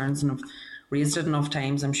concerns, and I've raised it enough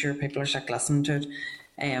times. I'm sure people are sick listening to it,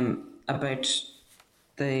 about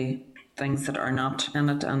the things that are not in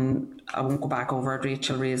it, and I won't go back over it.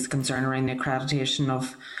 Rachel raised concern around the accreditation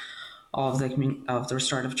of the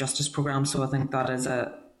restorative justice programme, so I think that is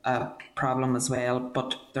a problem as well.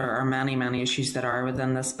 But there are many issues that are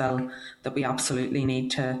within this bill that we absolutely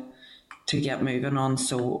need to get moving on.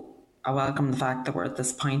 So I welcome the fact that we're at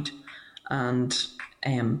this point, and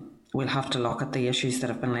we'll have to look at the issues that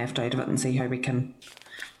have been left out of it and see how we can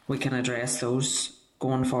address those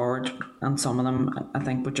going forward, and some of them I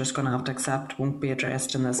think we're just going to have to accept won't be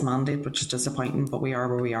addressed in this mandate, which is disappointing, but we are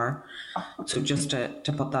where we are. So just to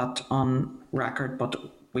put that on record, but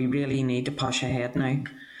we really need to push ahead now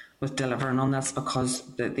with delivering on this, because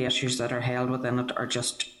the issues that are held within it are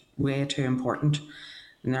just way too important,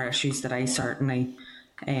 and they're issues that I certainly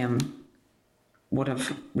would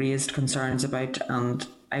have raised concerns about, and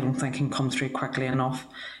I don't think can come through quickly enough.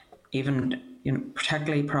 Even, you know,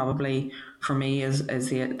 particularly probably for me is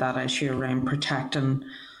that issue around protecting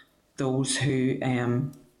those who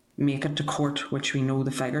make it to court, which we know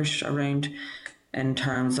the figures around in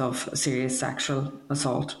terms of serious sexual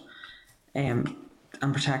assault, and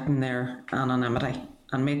protecting their anonymity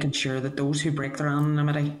and making sure that those who break their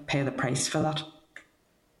anonymity pay the price for that.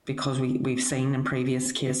 Because we've seen in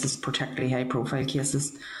previous cases, particularly high profile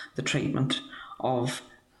cases, the treatment of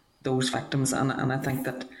those victims. And I think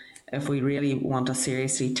that if we really want to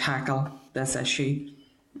seriously tackle this issue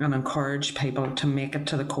and encourage people to make it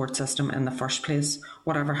to the court system in the first place,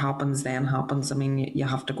 whatever happens then happens. I mean, you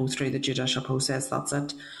have to go through the judicial process, that's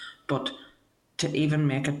it. But to even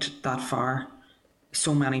make it that far,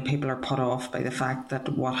 so many people are put off by the fact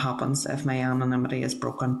that what happens if my anonymity is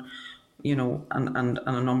broken, you know, and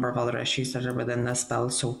a number of other issues that are within this bill.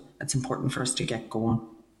 So it's important for us to get going.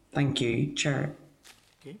 Thank you, Chair.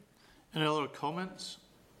 Okay. Any other comments?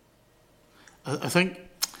 I think,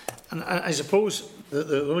 and I suppose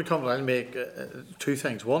the only comment I'll make, two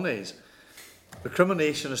things. One is,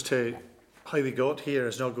 recrimination as to how we got here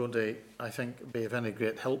is not going to, I think, be of any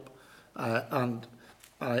great help. And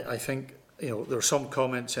I think, you know, there are some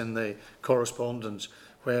comments in the correspondence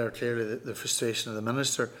where clearly the frustration of the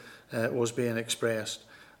Minister was being expressed,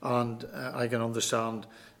 and I can understand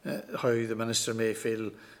how the Minister may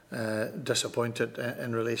feel disappointed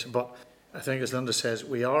in relation. But I think, as Linda says,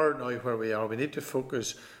 we are now where we are. We need to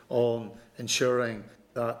focus on ensuring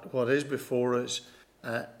that what is before us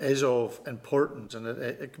is of importance, and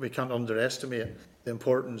we can't underestimate the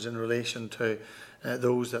importance in relation to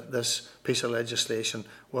those that this piece of legislation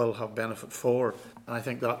will have benefit for. And I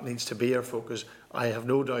think that needs to be our focus. I have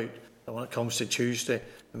no doubt that when it comes to Tuesday,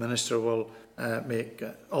 the Minister will make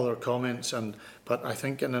other comments, but I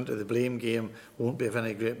think getting into the blame game won't be of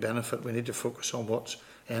any great benefit. We need to focus on what's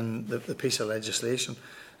in the piece of legislation.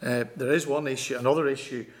 There is one issue, another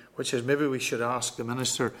issue, which is maybe we should ask the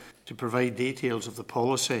Minister to provide details of the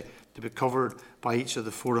policy to be covered by each of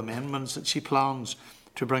the 4 amendments that she plans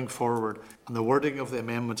to bring forward, and the wording of the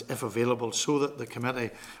amendments, if available, so that the committee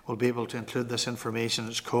will be able to include this information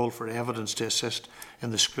as called for evidence to assist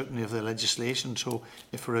in the scrutiny of the legislation. So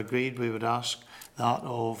if we're agreed, we would ask that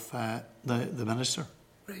of the Minister.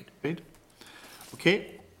 Right. Right.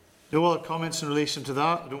 Okay. No other comments in relation to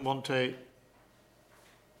that? I don't want to...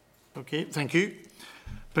 Okay, thank you.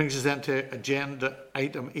 Brings us then to agenda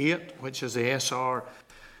item 8, which is the SR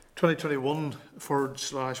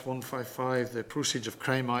 2021/155, the Proceeds of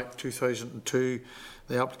Crime Act 2002,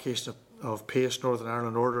 the application of PACE Northern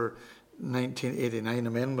Ireland Order 1989,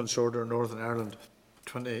 Amendments Order Northern Ireland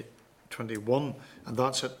 2021, and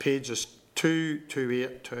that's at pages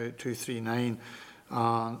 228 to 239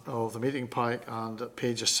 of the meeting pack, and at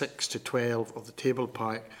pages 6 to 12 of the table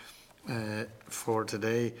pack for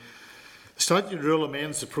today. The statute rule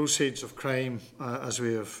amends the proceeds of crime as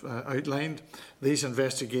we have outlined. These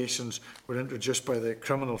investigations were introduced by the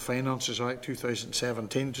Criminal Finances Act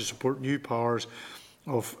 2017 to support new powers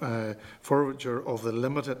of forfeiture of the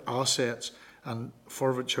limited assets and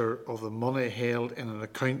forfeiture of the money held in an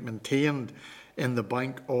account maintained in the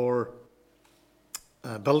bank or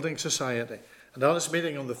building society. And at its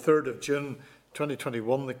meeting on the 3rd of June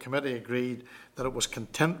 2021, the committee agreed that it was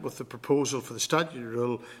content with the proposal for the statutory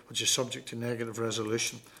rule, which is subject to negative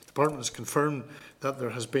resolution. The Department has confirmed that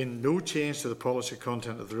there has been no change to the policy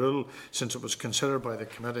content of the rule since it was considered by the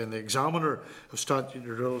committee, and the examiner of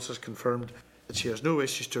statutory rules has confirmed that she has no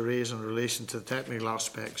issues to raise in relation to the technical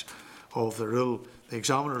aspects of the rule. The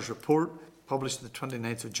examiner's report, published on the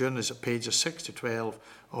 29th of June, is at pages 6 to 12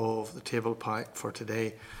 of the table pack for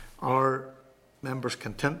today. Are members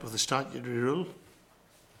content with the statutory rule?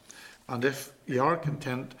 And if you are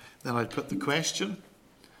content, then I'll put the question,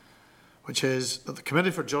 which is that the Committee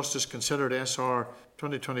for Justice considered SR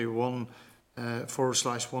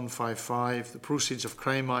 2021/155, the Proceeds of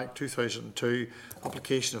Crime Act 2002,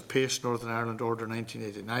 application of PACE Northern Ireland Order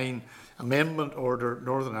 1989, Amendment Order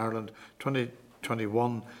Northern Ireland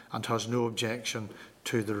 2021, and has no objection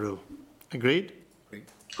to the rule. Agreed? Agreed.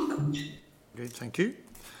 Agreed, thank you.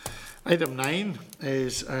 Item 9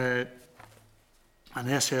 is an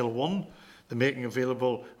SL1, the making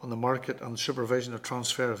available on the market and supervision of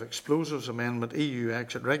transfer of explosives amendment EU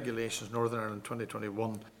exit regulations Northern Ireland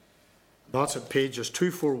 2021. That's at pages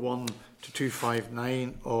 241 to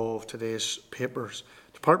 259 of today's papers.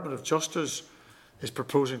 Department of Justice is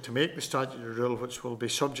proposing to make the statutory rule, which will be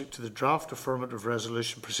subject to the draft affirmative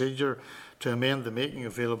resolution procedure, to amend the making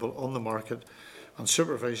available on the market and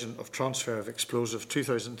supervision of transfer of explosives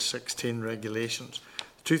 2016 regulations.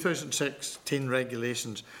 The 2016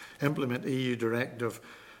 regulations implement EU Directive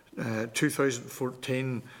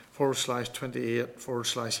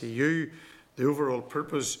 2014/28/EU, the overall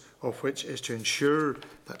purpose of which is to ensure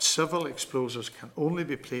that civil explosives can only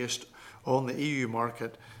be placed on the EU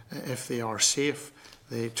market if they are safe.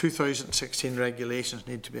 The 2016 regulations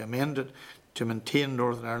need to be amended to maintain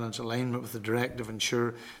Northern Ireland's alignment with the directive,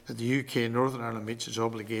 ensure that the UK and Northern Ireland meets its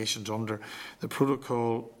obligations under the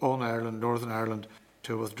Protocol on Ireland, Northern Ireland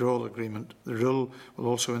to a withdrawal agreement. The rule will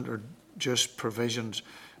also introduce provisions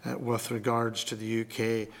with regards to the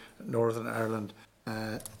UK Northern Ireland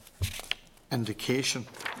indication.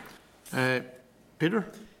 Peter?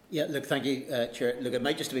 Yeah, look, thank you, Chair. Look, it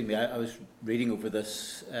might just have been me. I was reading over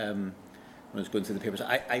this when I was going through the papers.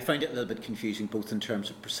 I find it a little bit confusing, both in terms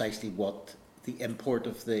of precisely what the import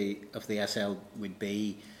of the SL would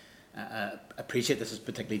be. I appreciate this is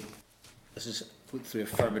through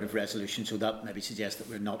affirmative resolution, so that maybe suggests that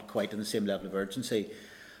we're not quite on the same level of urgency.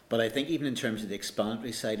 But I think even in terms of the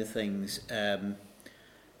explanatory side of things, there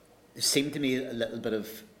seemed to me a little bit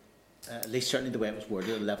of, at least certainly the way it was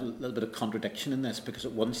worded, a little bit of contradiction in this, because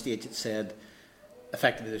at one stage it said,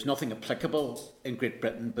 effectively, there's nothing applicable in Great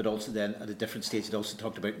Britain, but also then at a different stage it also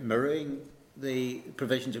talked about mirroring the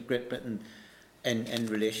provisions of Great Britain in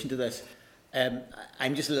relation to this.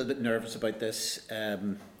 I'm just a little bit nervous about this,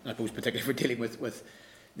 I suppose particularly if we're dealing with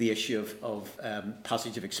the issue of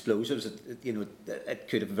passage of explosives. It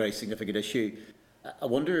could have a very significant issue. I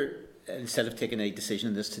wonder, instead of taking a decision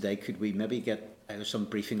on this today, could we maybe get either some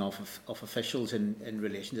briefing of officials in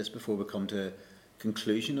relation to this before we come to a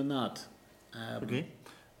conclusion on that? Okay.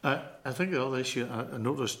 I think the other issue I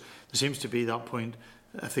noticed, there seems to be that point,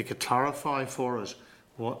 if they could clarify for us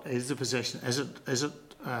what is the position, is it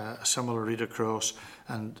a similar read across,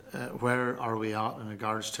 and where are we at in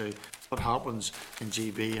regards to what happens in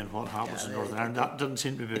GB and what happens in Northern Ireland? That doesn't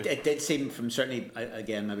seem to be... It did seem from, certainly,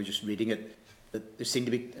 again, I was just reading it, that there seemed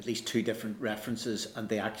to be at least two different references, and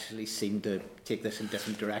they actually seem to take this in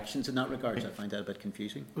different directions in that regard. So I find that a bit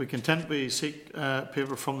confusing. We content we seek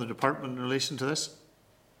paper from the department in relation to this.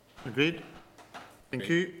 Agreed? Thank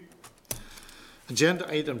you. Agenda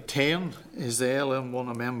item 10 is the LM1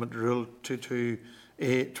 Amendment Rule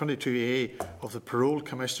 22A of the Parole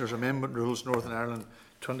Commissioners Amendment Rules Northern Ireland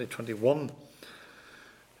 2021.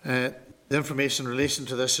 The information in relation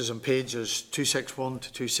to this is on pages 261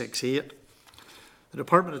 to 268. The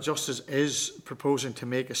Department of Justice is proposing to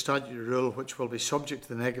make a statutory rule which will be subject to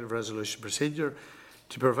the negative resolution procedure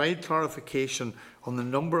to provide clarification on the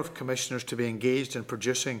number of commissioners to be engaged in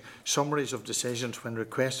producing summaries of decisions when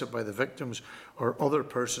requested by the victims or other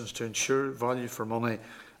persons to ensure value for money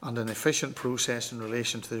and an efficient process in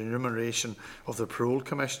relation to the remuneration of the parole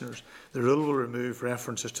commissioners. The rule will remove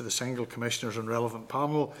references to the single commissioners and relevant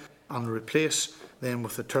panel and replace them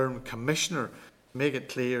with the term commissioner to make it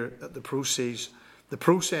clear that the process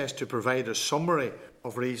to provide a summary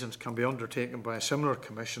of reasons can be undertaken by a similar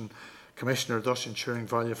commissioner, thus ensuring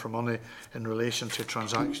value for money in relation to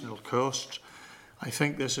transactional costs. I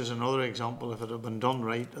think this is another example. If it had been done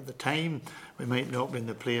right at the time, we might not be in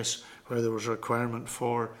the place where there was a requirement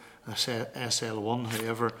for a SL1.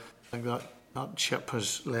 However, I think that ship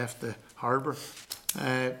has left the harbour.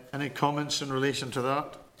 Any comments in relation to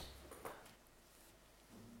that?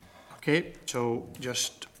 Okay, so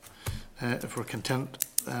just if we're content,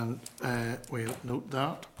 then we'll note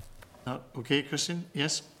that. Okay, Christine?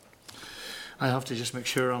 Yes? I have to just make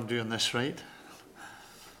sure I'm doing this right.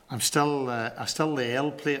 I still the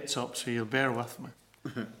L plates up, so you'll bear with me.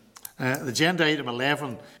 The agenda item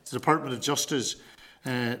 11 is the Department of Justice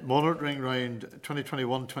monitoring round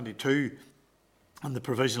 2021-22 and the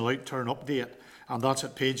provisional outturn update, and that's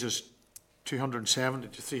at pages 270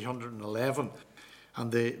 to 311.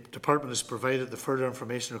 And the Department has provided the further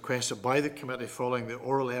information requested by the committee following the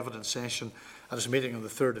oral evidence session at its meeting on the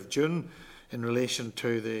 3rd of June in relation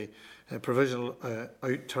to the provisional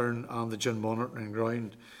outturn and the June monitoring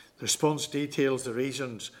round. The response details the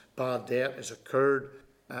reasons bad debt is accrued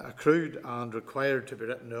and required to be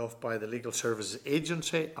written off by the Legal Services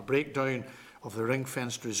Agency, a breakdown of the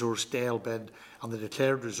ring-fenced resource DEL bid and the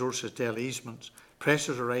declared resources DEL easements,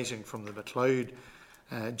 pressures arising from the MacLeod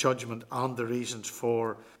judgment and the reasons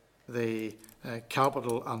for the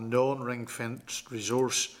capital and non-ring-fenced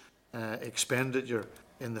resource expenditure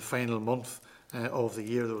in the final month of the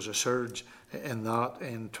year. There was a surge in that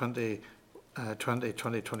in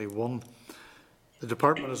 2021. The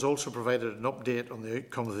Department has also provided an update on the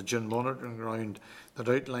outcome of the June monitoring round that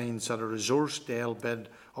outlines that a resource DEL bid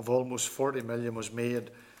of almost 40 million was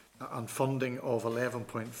made and funding of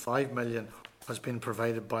 11.5 million has been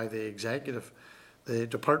provided by the Executive. The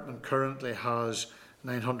Department currently has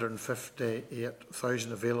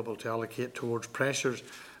 958,000 available to allocate towards pressures,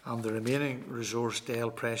 and the remaining resource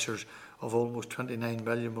DEL pressures of almost 29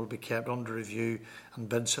 million will be kept under review and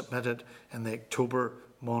bid submitted in the October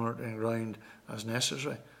monitoring round as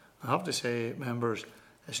necessary. I have to say, members,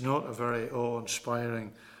 it's not a very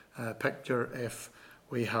awe-inspiring picture if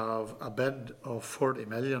we have a bid of 40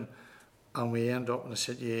 million and we end up in a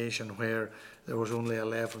situation where there was only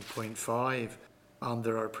 11.5 and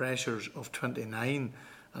there are pressures of 29.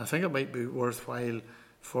 And I think it might be worthwhile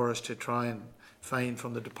for us to try and find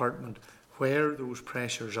from the Department where those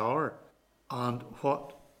pressures are and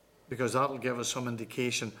what, because that will give us some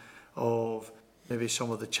indication of maybe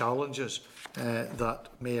some of the challenges that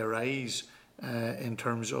may arise in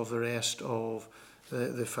terms of the rest of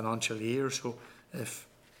the financial year. So if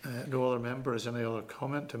no other member has any other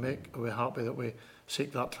comment to make, we're happy that we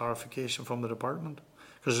seek that clarification from the Department,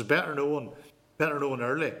 because it's better known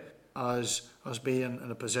early as being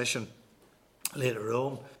in a position later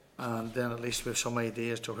on, and then at least we have some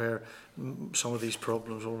idea as to where some of these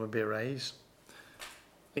problems will maybe arise.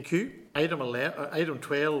 Thank you. Item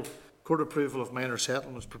 12, court approval of minor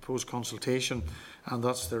settlements proposed consultation, and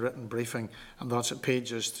that's the written briefing, and that's at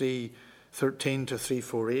pages 313 to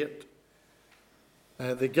 348.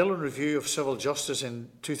 The Gillen Review of Civil Justice in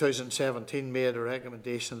 2017 made a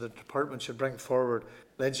recommendation that the Department should bring forward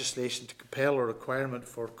legislation to compel a requirement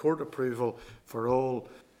for court approval for all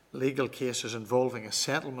legal cases involving a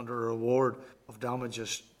settlement or award of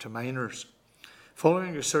damages to minors.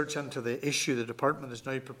 Following research into the issue, the Department is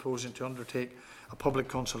now proposing to undertake a public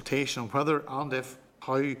consultation on whether and if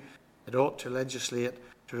how it ought to legislate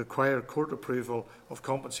to require court approval of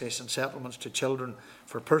compensation settlements to children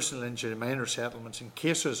for personal injury minor settlements in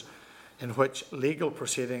cases in which legal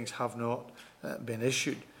proceedings have not been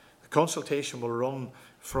issued. The consultation will run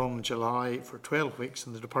from July for 12 weeks,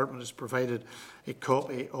 and the Department has provided a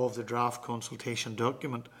copy of the draft consultation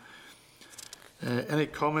document. Any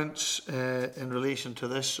comments in relation to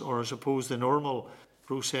this, or I suppose the normal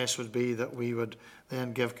process would be that we would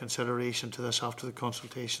then give consideration to this after the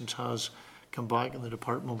consultations has come back, and the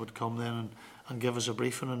Department would come then and give us a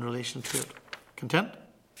briefing in relation to it. Content?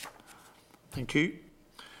 Thank you.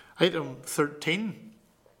 Item 13,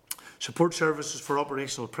 support services for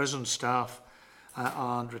operational prison staff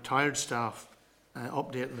and retired staff,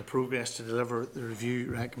 updating the progress to deliver the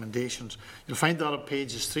review recommendations. You'll find that on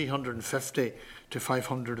pages 350 to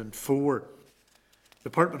 504. The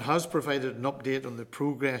Department has provided an update on the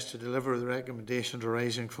progress to deliver the recommendations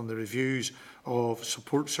arising from the reviews of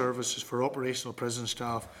support services for operational prison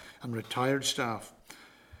staff and retired staff.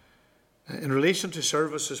 In relation to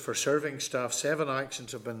services for serving staff, 7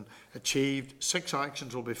 actions have been achieved. 6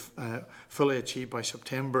 actions will be fully achieved by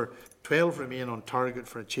September. 12 remain on target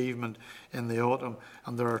for achievement in the autumn,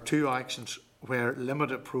 and there are 2 actions where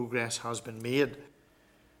limited progress has been made.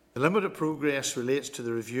 The limited progress relates to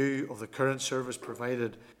the review of the current service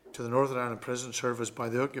provided to the Northern Ireland Prison Service by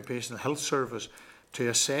the Occupational Health Service to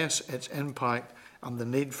assess its impact and the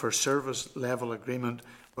need for service level agreement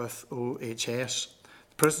with OHS.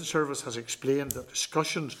 The Prison Service has explained that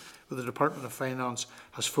discussions with the Department of Finance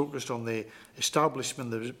has focused on the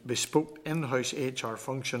establishment of bespoke in-house HR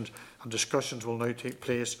functions, and discussions will now take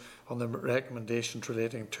place on the recommendations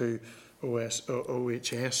relating to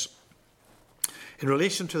OHS. In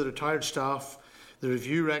relation to the retired staff, the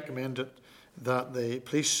review recommended that the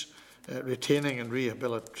Police Retaining and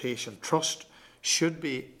Rehabilitation Trust should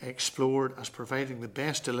be explored as providing the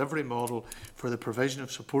best delivery model for the provision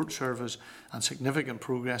of support service, and significant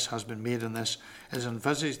progress has been made in this. It is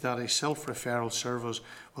envisaged that a self-referral service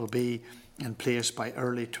will be in place by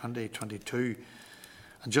early 2022.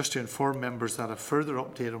 And just to inform members that a further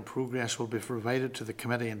update on progress will be provided to the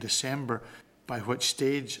committee in December, by which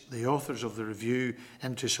stage the authors of the review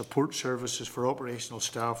into support services for operational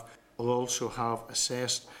staff will also have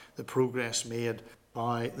assessed the progress made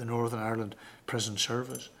by the Northern Ireland Prison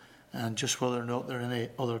Service. And just whether or not there are any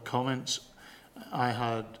other comments, I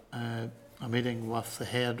had a meeting with the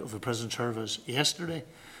head of the Prison Service yesterday,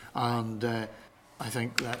 and I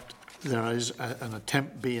think that there is an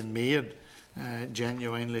attempt being made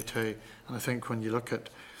genuinely to, and I think when you look at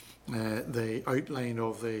the outline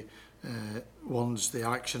of the ones, the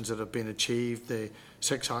actions that have been achieved, the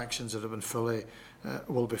 6 actions that have been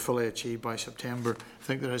will be fully achieved by September. I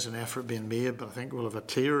think there is an effort being made, but I think we'll have a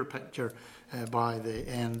clearer picture by the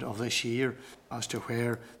end of this year as to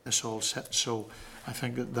where this all sits. So I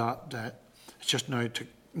think that it's just now to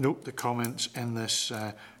note the comments in this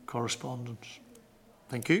correspondence.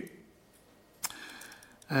 Thank you.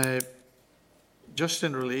 Just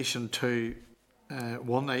in relation to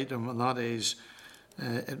one item, and that is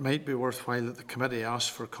it might be worthwhile that the committee asks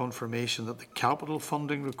for confirmation that the capital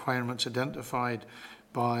funding requirements identified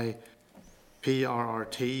by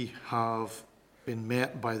PRRT have been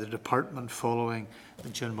met by the department following the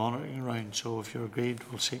June monitoring round. So if you're agreed,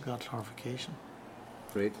 we'll seek that clarification.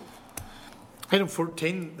 Great. Item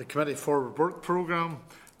 14, the committee forward work programme.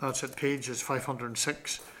 That's at pages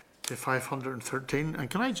 506 to 513. And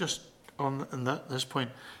can I just, this point,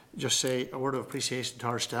 just say a word of appreciation to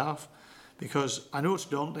our staff, because I know it's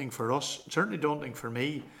daunting for us, certainly daunting for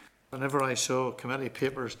me, whenever I saw committee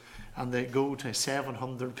papers and they go to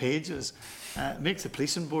 700 pages. It makes the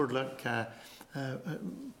policing board look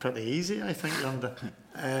pretty easy, I think, Linda.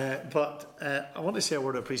 But I want to say a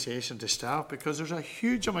word of appreciation to staff, because there's a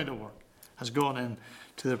huge amount of work has gone in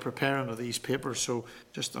to the preparing of these papers. So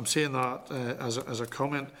just I'm saying that as a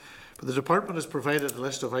comment. But the department has provided a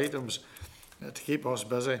list of items to keep us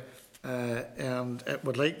busy, and it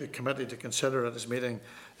would like the committee to consider at its meeting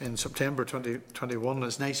in September 2021.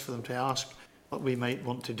 It's nice for them to ask what we might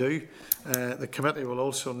want to do. The committee will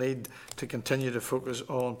also need to continue to focus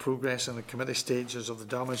on progress in the committee stages of the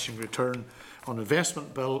damaging return on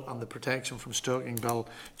investment bill and the protection from stalking bill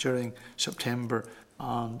during September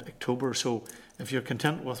and October. So if you're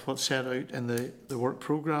content with what's set out in the work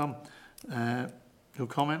programme, no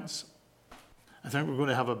comments. I think we're going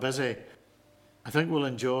to have a busy, I think we'll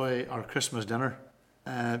enjoy our Christmas dinner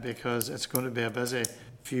because it's going to be a busy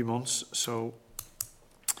few months. So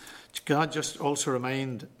can I just also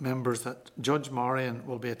remind members that Judge Marion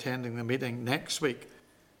will be attending the meeting next week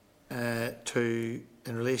in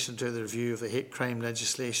relation to the review of the hate crime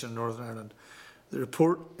legislation in Northern Ireland. The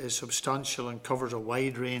report is substantial and covers a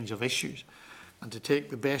wide range of issues. And to take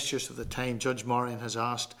the best use of the time, Judge Marion has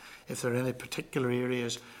asked if there are any particular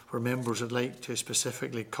areas where members would like to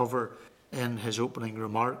specifically cover in his opening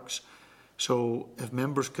remarks. So if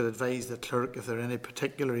members could advise the clerk if there are any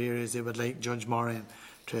particular areas they would like Judge Marion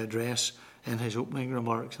to address in his opening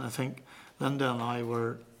remarks. And I think Linda and I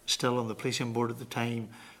were still on the policing board at the time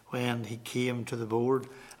when he came to the board,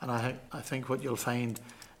 and I think what you'll find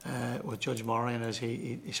with Judge Marion is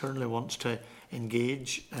he certainly wants to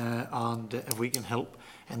engage, and if we can help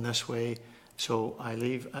in this way. So I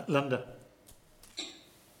leave Linda.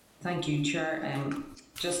 Thank you, Chair.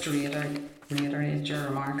 Just to reiterate your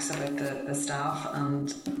remarks about the staff, and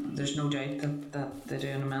there's no doubt that they do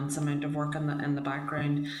an immense amount of work in the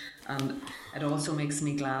background, and it also makes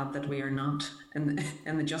me glad that we are not in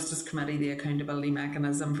the Justice Committee the accountability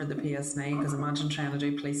mechanism for the PSNI, because imagine trying to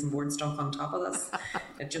do police and board stuff on top of this.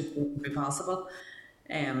 It just wouldn't be possible.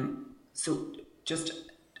 So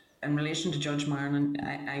just in relation to Judge Marion,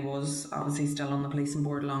 I was obviously still on the policing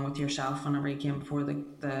board along with yourself whenever he came before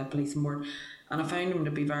the policing board, and I found him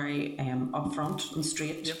to be very upfront and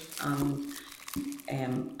straight. Yep.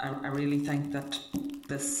 And I really think that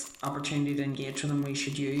this opportunity to engage with him we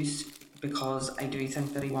should use, because I do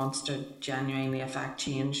think that he wants to genuinely affect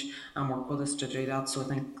change and work with us to do that. So I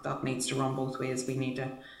think that needs to run both ways. We need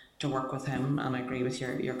to work with him, and I agree with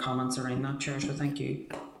your comments around that, Chair, so thank you.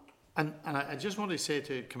 And I just want to say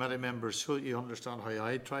to committee members, so that you understand how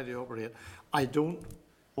I try to operate, I don't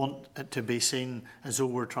want it to be seen as though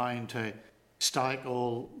we're trying to stack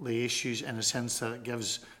all the issues in a sense that it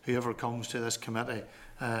gives whoever comes to this committee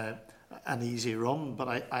an easy run.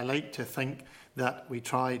 But I like to think that we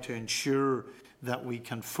try to ensure that we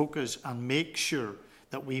can focus and make sure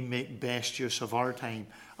that we make best use of our time,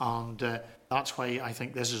 and that's why I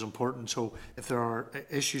think this is important. So if there are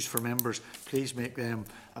issues for members, please make them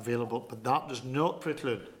available. But that does not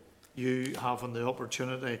preclude you having the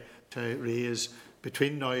opportunity to raise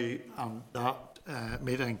between now and that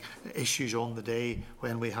meeting issues on the day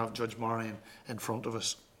when we have Judge Marion in front of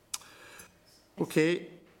us. Okay,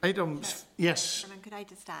 items. Yes. Chairman, could I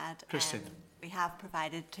just add? Christine. We have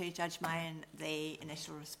provided to Judge Marion the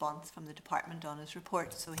initial response from the department on his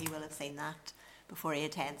report, so he will have seen that before he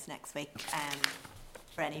attends next week,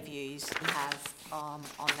 for any views he has on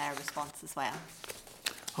their response as well.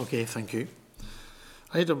 Okay, thank you.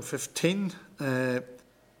 Item 15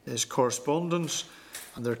 is correspondence,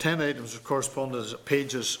 and there are 10 items of correspondence at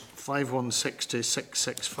pages 516 to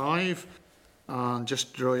 665. And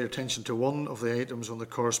just draw your attention to one of the items on the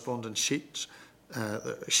correspondence sheets,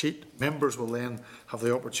 the sheet. Members will then have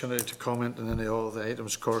the opportunity to comment on any of the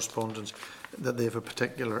items correspondence that they have a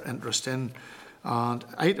particular interest in. And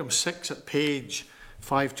item 6 at page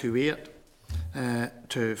 528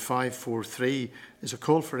 to 543 is a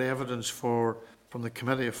call for evidence from the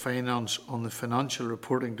Committee of Finance on the Financial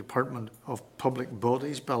Reporting Department of Public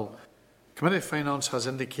Bodies Bill. Committee of Finance has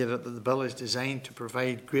indicated that the bill is designed to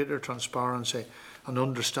provide greater transparency and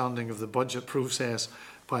understanding of the budget process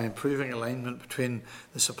by improving alignment between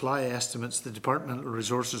the supply estimates, the departmental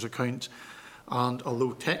resources accounts, and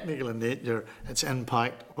although technical in nature, its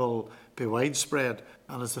impact will be widespread.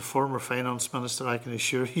 And as the former Finance Minister, I can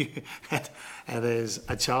assure you it is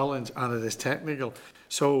a challenge and it is technical.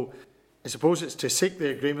 So I suppose it's to seek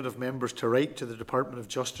the agreement of members to write to the Department of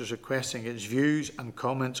Justice requesting its views and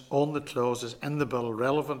comments on the clauses in the bill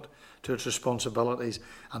relevant to its responsibilities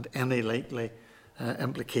and any likely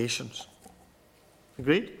implications.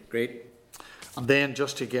 Agreed? Great. And then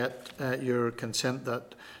just to get your consent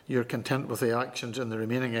that you're content with the actions in the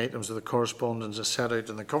remaining items of the correspondence as set out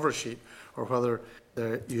in the cover sheet, or whether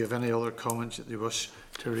you have any other comments that you wish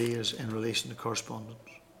to raise in relation to correspondence.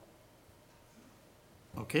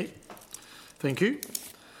 Okay, thank you.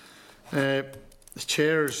 The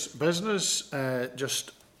Chair's business, I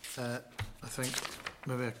think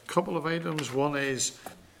maybe a couple of items. One is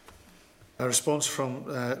a response from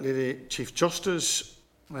Lady Chief Justice.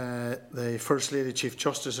 The First Lady Chief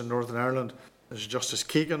Justice in Northern Ireland, Mrs. Justice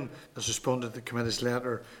Keegan, has responded to the committee's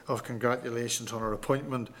letter of congratulations on her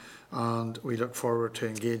appointment, and we look forward to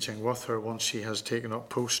engaging with her once she has taken up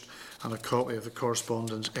post, and a copy of the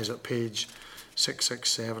correspondence is at page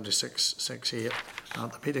 667 to 668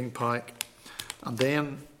 at the meeting pack. And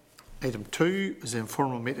then item 2 is the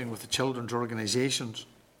informal meeting with the children's organisations.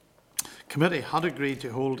 Committee had agreed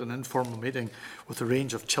to hold an informal meeting with a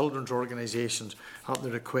range of children's organisations at the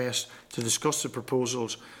request to discuss the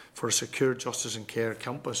proposals for a secure justice and care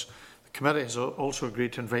campus. The committee has also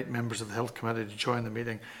agreed to invite members of the Health Committee to join the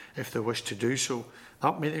meeting if they wish to do so.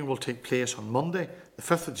 That meeting will take place on Monday, the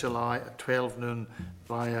 5th of July at 12 noon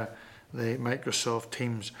via the Microsoft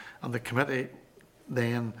Teams, and the committee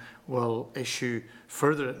then will issue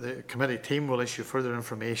the committee team will issue further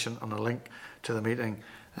information and a link to the meeting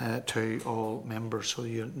to all members, so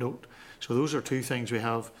you note. So those are two things. We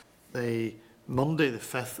have the Monday the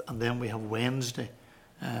 5th, and then we have Wednesday,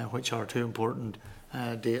 which are two important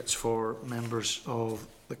dates for members of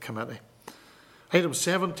the committee. Item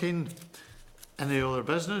 17, any other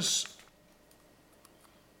business?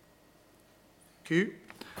 Thank you.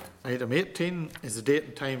 Item 18 is the date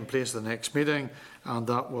and time and place of the next meeting, and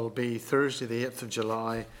that will be Thursday the 8th of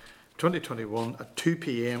July 2021 at 2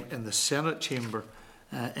 p.m. in the Senate chamber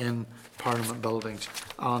in Parliament buildings.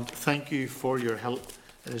 And thank you for your help.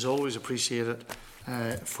 It is always appreciated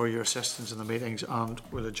for your assistance in the meetings, and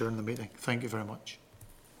we'll adjourn the meeting. Thank you very much.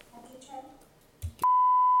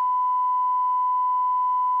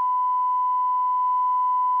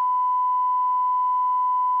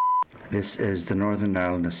 This is the Northern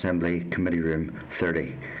Ireland Assembly Committee Room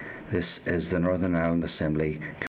 30. This is the Northern Ireland Assembly